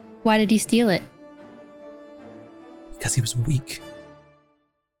Why did he steal it? because he was weak.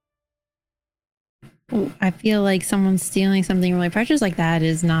 Ooh, I feel like someone stealing something really precious like that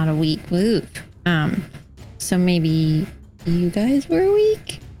is not a weak move. So maybe you guys were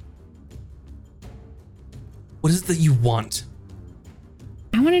weak? What is it that you want?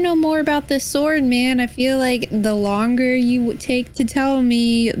 I want to know more about this sword, man. I feel like the longer you take to tell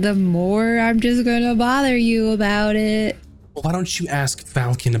me, the more I'm just gonna bother you about it. Well, why don't you ask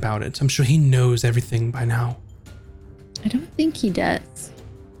Falcon about it? I'm sure he knows everything by now. I don't think he does.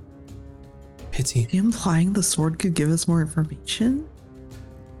 Pity. Are you implying the sword could give us more information?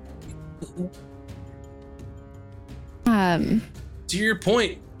 To your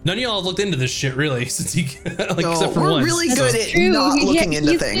point, none of y'all have looked into this shit really, since he No, except for we're one. really That's good at true. not looking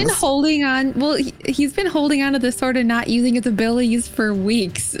into he's things. been holding on. Well, he's been holding on to the sword and not using its abilities for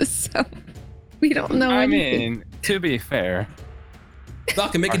weeks. So we don't know. I anything. mean, to be fair.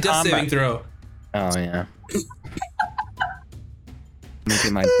 Falcon, make a Our death combat- saving throw. Oh yeah. Let me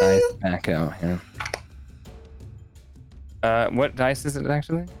get my dice back out here. What dice is it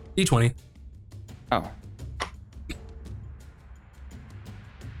actually? D20. Oh.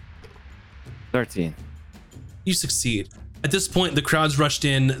 13. You succeed. At this point, the crowd's rushed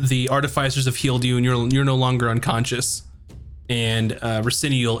in. The artificers have healed you, and you're no longer unconscious. And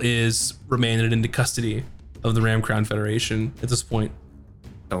Raciniel is remanded into custody of the Ram Crown Federation at this point.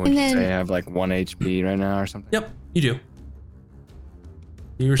 So would And you then- say I have like 1 HP right now or something? Yep, you do.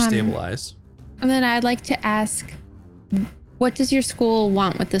 You're stabilized. And then I'd like to ask, what does your school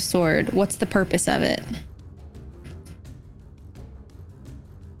want with the sword? What's the purpose of it?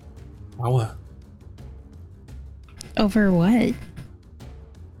 Power. Over what?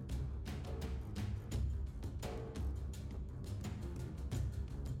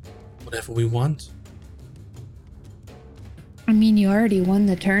 Whatever we want. I mean, you already won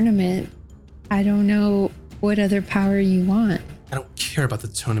the tournament. I don't know what other power you want. I don't care about the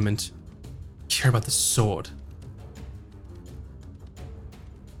tournament. I care about the sword.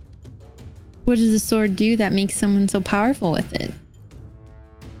 What does the sword do that makes someone so powerful with it?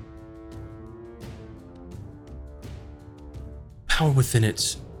 Power within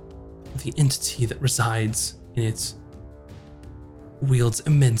it. The entity that resides in it wields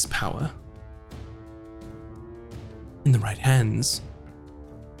immense power. In the right hands,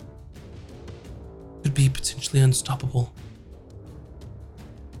 could be potentially unstoppable.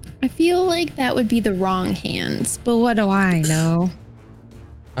 I feel like that would be the wrong hands, but what do I know?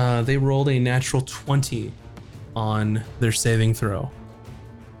 They rolled a natural 20 on their saving throw.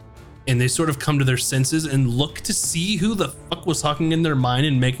 And they sort of come to their senses and look to see who the fuck was talking in their mind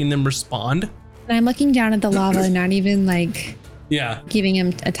and making them respond. And I'm looking down at the lava, not even like giving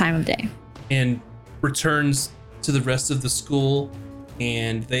him a time of day. And returns to the rest of the school,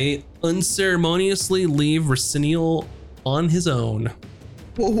 and they unceremoniously leave Raciniel on his own.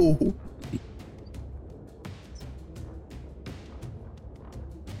 Whoa.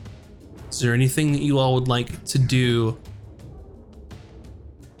 Is there anything that you all would like to do?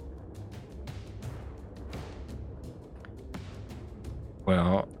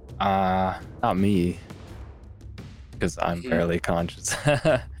 Well, not me, because I'm barely conscious.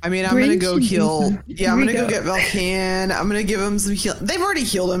 I mean, I'm gonna go heal. Yeah, I'm gonna go get Valkan. I'm gonna give him some heal. They've already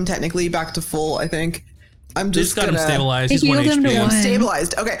healed him technically back to full, I think. I'm just got him stabilized. He's They 1 healed him to HP. one.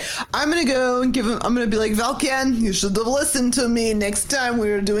 stabilized. Okay, I'm gonna go and give him. I'm gonna be like, Valkan, you should have listened to me next time we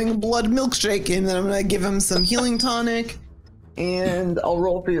were doing a blood milkshake, and then I'm gonna give him some healing tonic, and I'll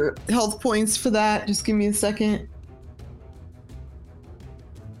roll for your health points for that. Just give me a second.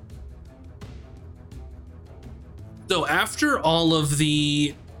 So after all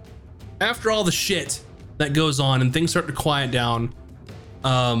the shit that goes on and things start to quiet down,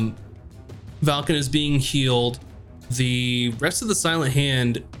 Valkan is being healed. The rest of the Silent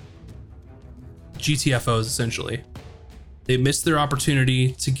Hand GTFOs, essentially, they missed their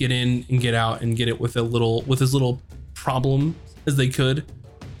opportunity to get in and get out and get it with as little problem as they could.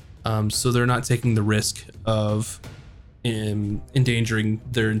 So they're not taking the risk of endangering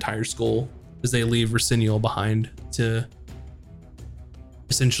their entire school as they leave Raciniel behind to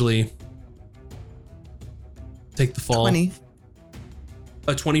essentially take the fall. 20.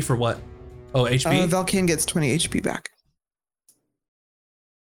 A 20 for what? Oh, HP? Valkan gets 20 HP back.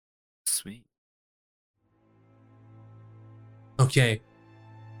 Sweet. Okay.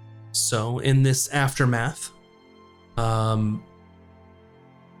 So in this aftermath, by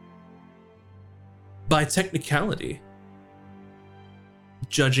technicality,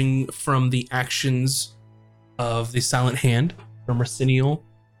 judging from the actions of the Silent Hand from Raciniel,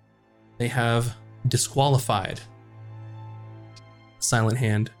 they have disqualified Silent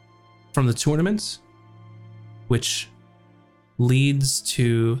Hand from the tournament, which leads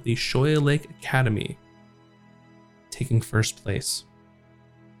to the Shoya Lake Academy taking first place.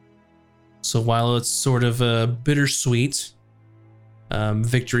 So while it's sort of a bittersweet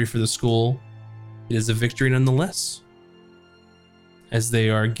victory for the school, it is a victory nonetheless, as they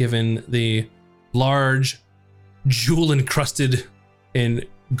are given the large jewel encrusted in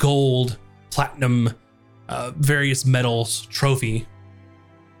gold, platinum, various metals trophy,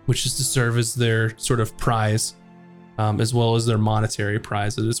 which is to serve as their sort of prize, as well as their monetary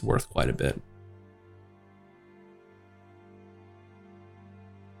prize that is worth quite a bit.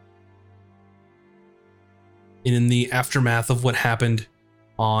 And in the aftermath of what happened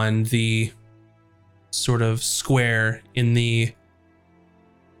on the sort of square in the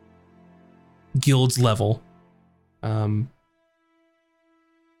guild's level,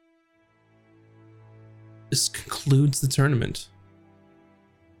 this concludes the tournament.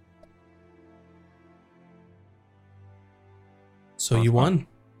 So you won.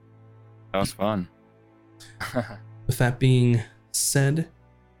 That was fun. With that being said,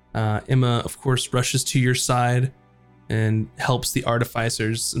 Emma, of course, rushes to your side and helps the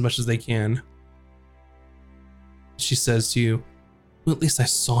artificers as much as they can. She says to you, well, at least I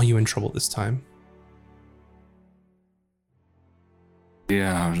saw you in trouble this time.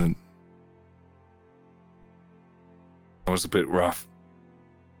 Yeah, it was a bit rough.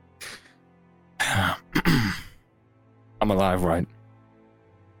 I'm alive, right?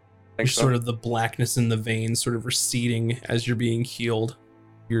 There's sort of the blackness in the veins sort of receding as you're being healed.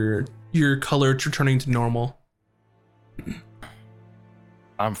 Your color returning to normal.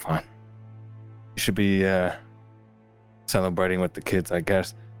 I'm fine. You should be celebrating with the kids, I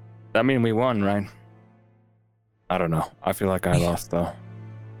guess. I mean, we won, right? I don't know. I feel like I lost, though.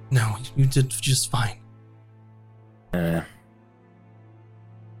 No, you did just fine. I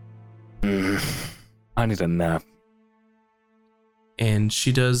need a nap. And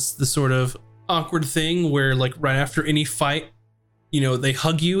she does the sort of awkward thing where, like, right after any fight, you know, they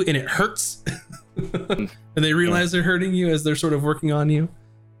hug you and it hurts. And they realize they're hurting you as they're sort of working on you.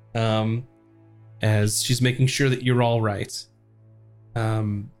 As she's making sure that you're all right.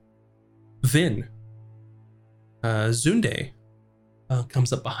 Vin. Zunde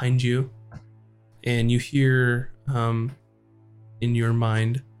comes up behind you, and you hear in your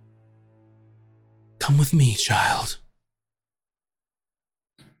mind, "Come with me, child."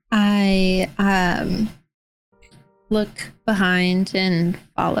 I look behind and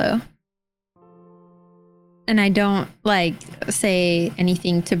follow. And I don't like say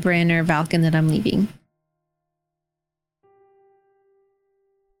anything to Bryn or Valkan that I'm leaving.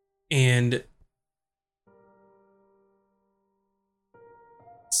 And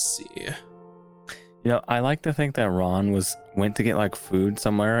I like to think that Ron went to get like food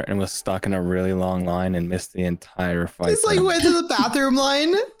somewhere and was stuck in a really long line and missed the entire fight. Just like went to the bathroom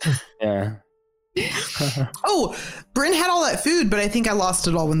line. Yeah. Oh, Bryn had all that food, but I think I lost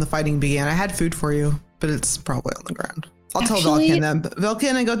it all when the fighting began. I had food for you, but it's probably on the ground. I'll tell Velkin then.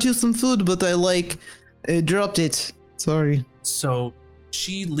 Velkin, I got you some food, but I dropped it. Sorry. So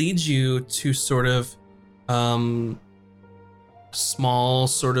she leads you to sort of small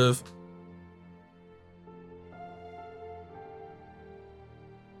sort of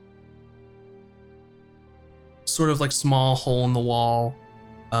like small hole in the wall,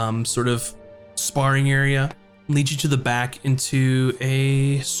 sort of sparring area, leads you to the back into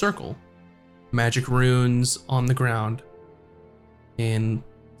a circle, magic runes on the ground, and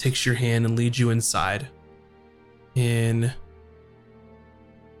takes your hand and leads you inside. In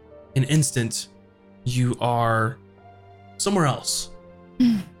an instant, you are somewhere else,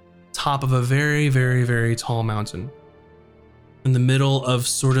 top of a very, very, very tall mountain, in the middle of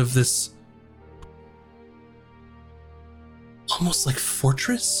sort of this almost like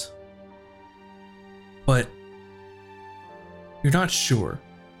fortress, but you're not sure.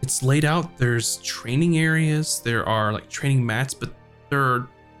 It's laid out. There's training areas. There are like training mats, but there are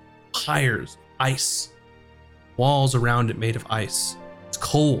pyres, ice, walls around it made of ice. It's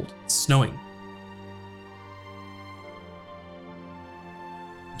cold. It's snowing.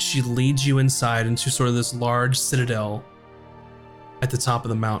 She leads you inside into sort of this large citadel at the top of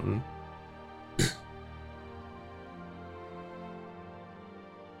the mountain.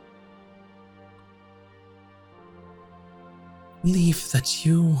 Believe that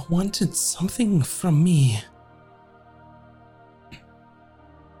you wanted something from me.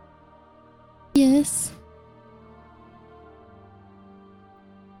 Yes.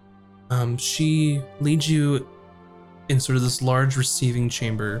 She leads you in sort of this large receiving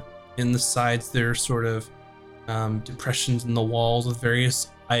chamber. In the sides, there are sort of depressions in the walls with various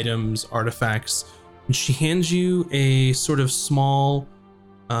items, artifacts, and she hands you a sort of small,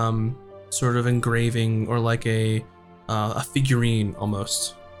 sort of engraving or like a figurine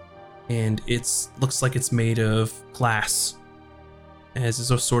almost, and looks like it's made of glass, as is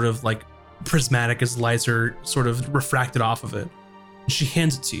a sort of like prismatic as lights are sort of refracted off of it. And she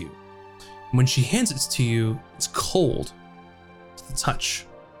hands it to you. And when she hands it to you, it's cold to the touch.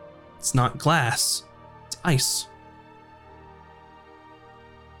 It's not glass, it's ice.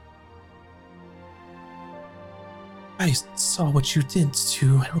 I saw what you did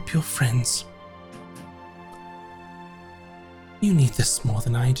to help your friends. You need this more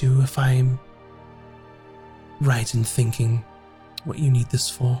than I do, if I'm right in thinking what you need this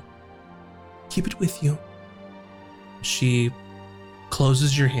for. Keep it with you. She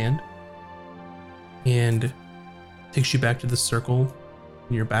closes your hand and takes you back to the circle,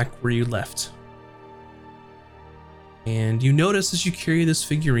 and you're back where you left. And you notice as you carry this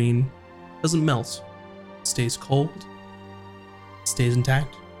figurine, it doesn't melt. It stays cold. It stays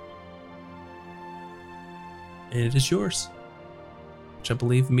intact. And it is yours, which I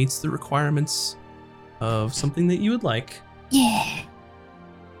believe meets the requirements of something that you would like. Yeah.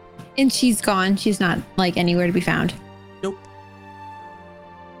 And she's gone. She's not like anywhere to be found. Nope.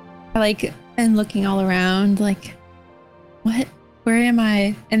 I like and looking all around like, what? Where am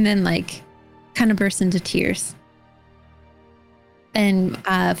I? And then like kind of burst into tears and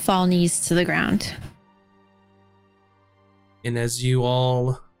fall knees to the ground. And as you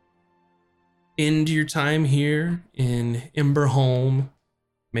all end your time here in Emberholm,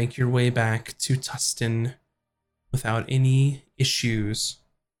 make your way back to Tustin without any issues.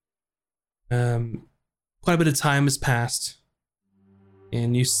 Quite a bit of time has passed,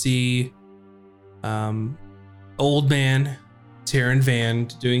 and you see old man Terran Van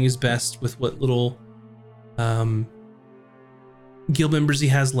doing his best with what little guild members he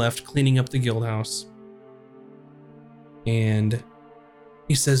has left, cleaning up the guild house. And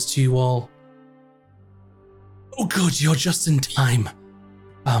he says to you all, "Oh good, you're just in time.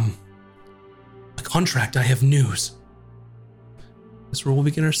 A contract, I have news. That's where we'll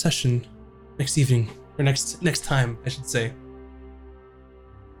begin our session next evening, or next time, I should say."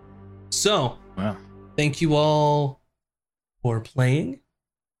 So, Wow. Thank you all for playing.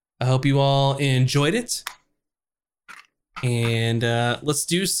 I hope you all enjoyed it. And let's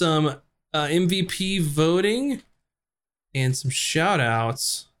do some MVP voting and some shout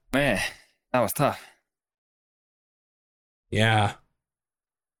outs. Man, that was tough. Yeah.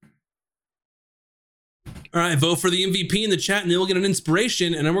 All right, vote for the MVP in the chat, and then we'll get an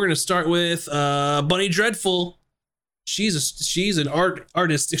inspiration. And then we're gonna start with Bunny Dreadful. She's an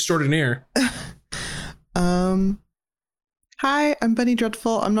artist extraordinaire. Hi, I'm Bunny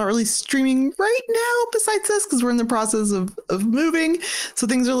Dreadful. I'm not really streaming right now besides this because we're in the process of moving. So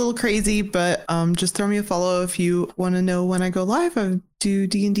things are a little crazy, but just throw me a follow if you want to know when I go live. I do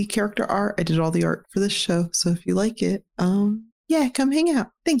D&D character art. I did all the art for this show. So if you like it, yeah, come hang out.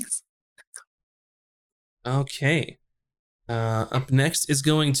 Thanks. Okay. Up next is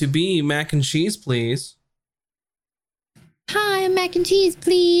going to be Mac and Cheese, please. Hi, I'm Mac and Cheese,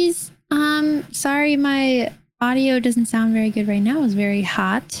 please. Sorry, my audio doesn't sound very good right now. It's very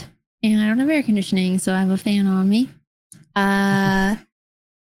hot, and I don't have air conditioning, so I have a fan on me. I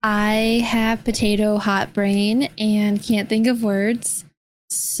have potato hot brain and can't think of words.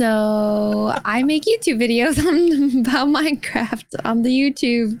 So I make YouTube videos about Minecraft on the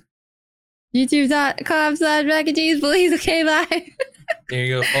YouTube. YouTube.com/Mac and Cheese, please. Okay, bye. There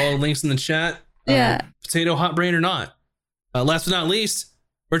you go. Follow links in the chat. Yeah. Potato hot brain or not. Last but not least,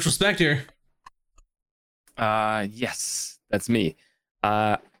 Virtual Spectre. Yes, that's me.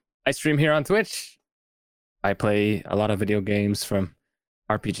 I stream here on Twitch. I play a lot of video games, from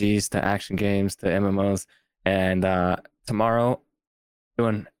RPGs to action games to MMOs. And tomorrow,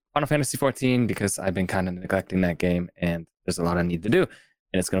 doing Final Fantasy 14 because I've been kind of neglecting that game, and there's a lot I need to do,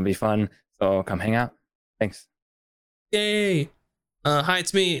 and it's gonna be fun. So come hang out. Thanks. Yay. Hi,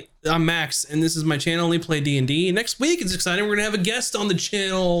 it's me. I'm Max, and this is my channel. We play D&D. Next week, it's exciting. We're gonna have a guest on the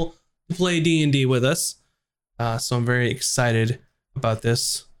channel to play D&D with us. So I'm very excited about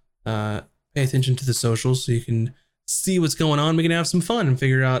this. Pay attention to the socials so you can see what's going on. We can have some fun and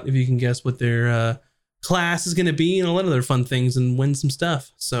figure out if you can guess what their class is gonna be and a lot of other fun things and win some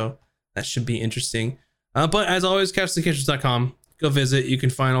stuff. So that should be interesting. But as always, CapsTheCatchers.com. Go visit. You can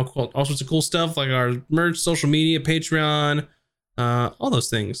find all sorts of cool stuff like our merch, social media, Patreon, all those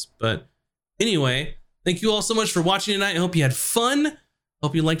things. But anyway, thank you all so much for watching tonight. I hope you had fun.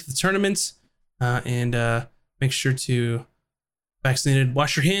 Hope you liked the tournament. And make sure to vaccinated,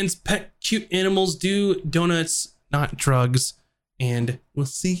 wash your hands, pet cute animals, do donuts, not drugs. And we'll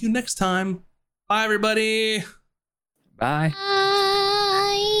see you next time. Bye, everybody. Bye.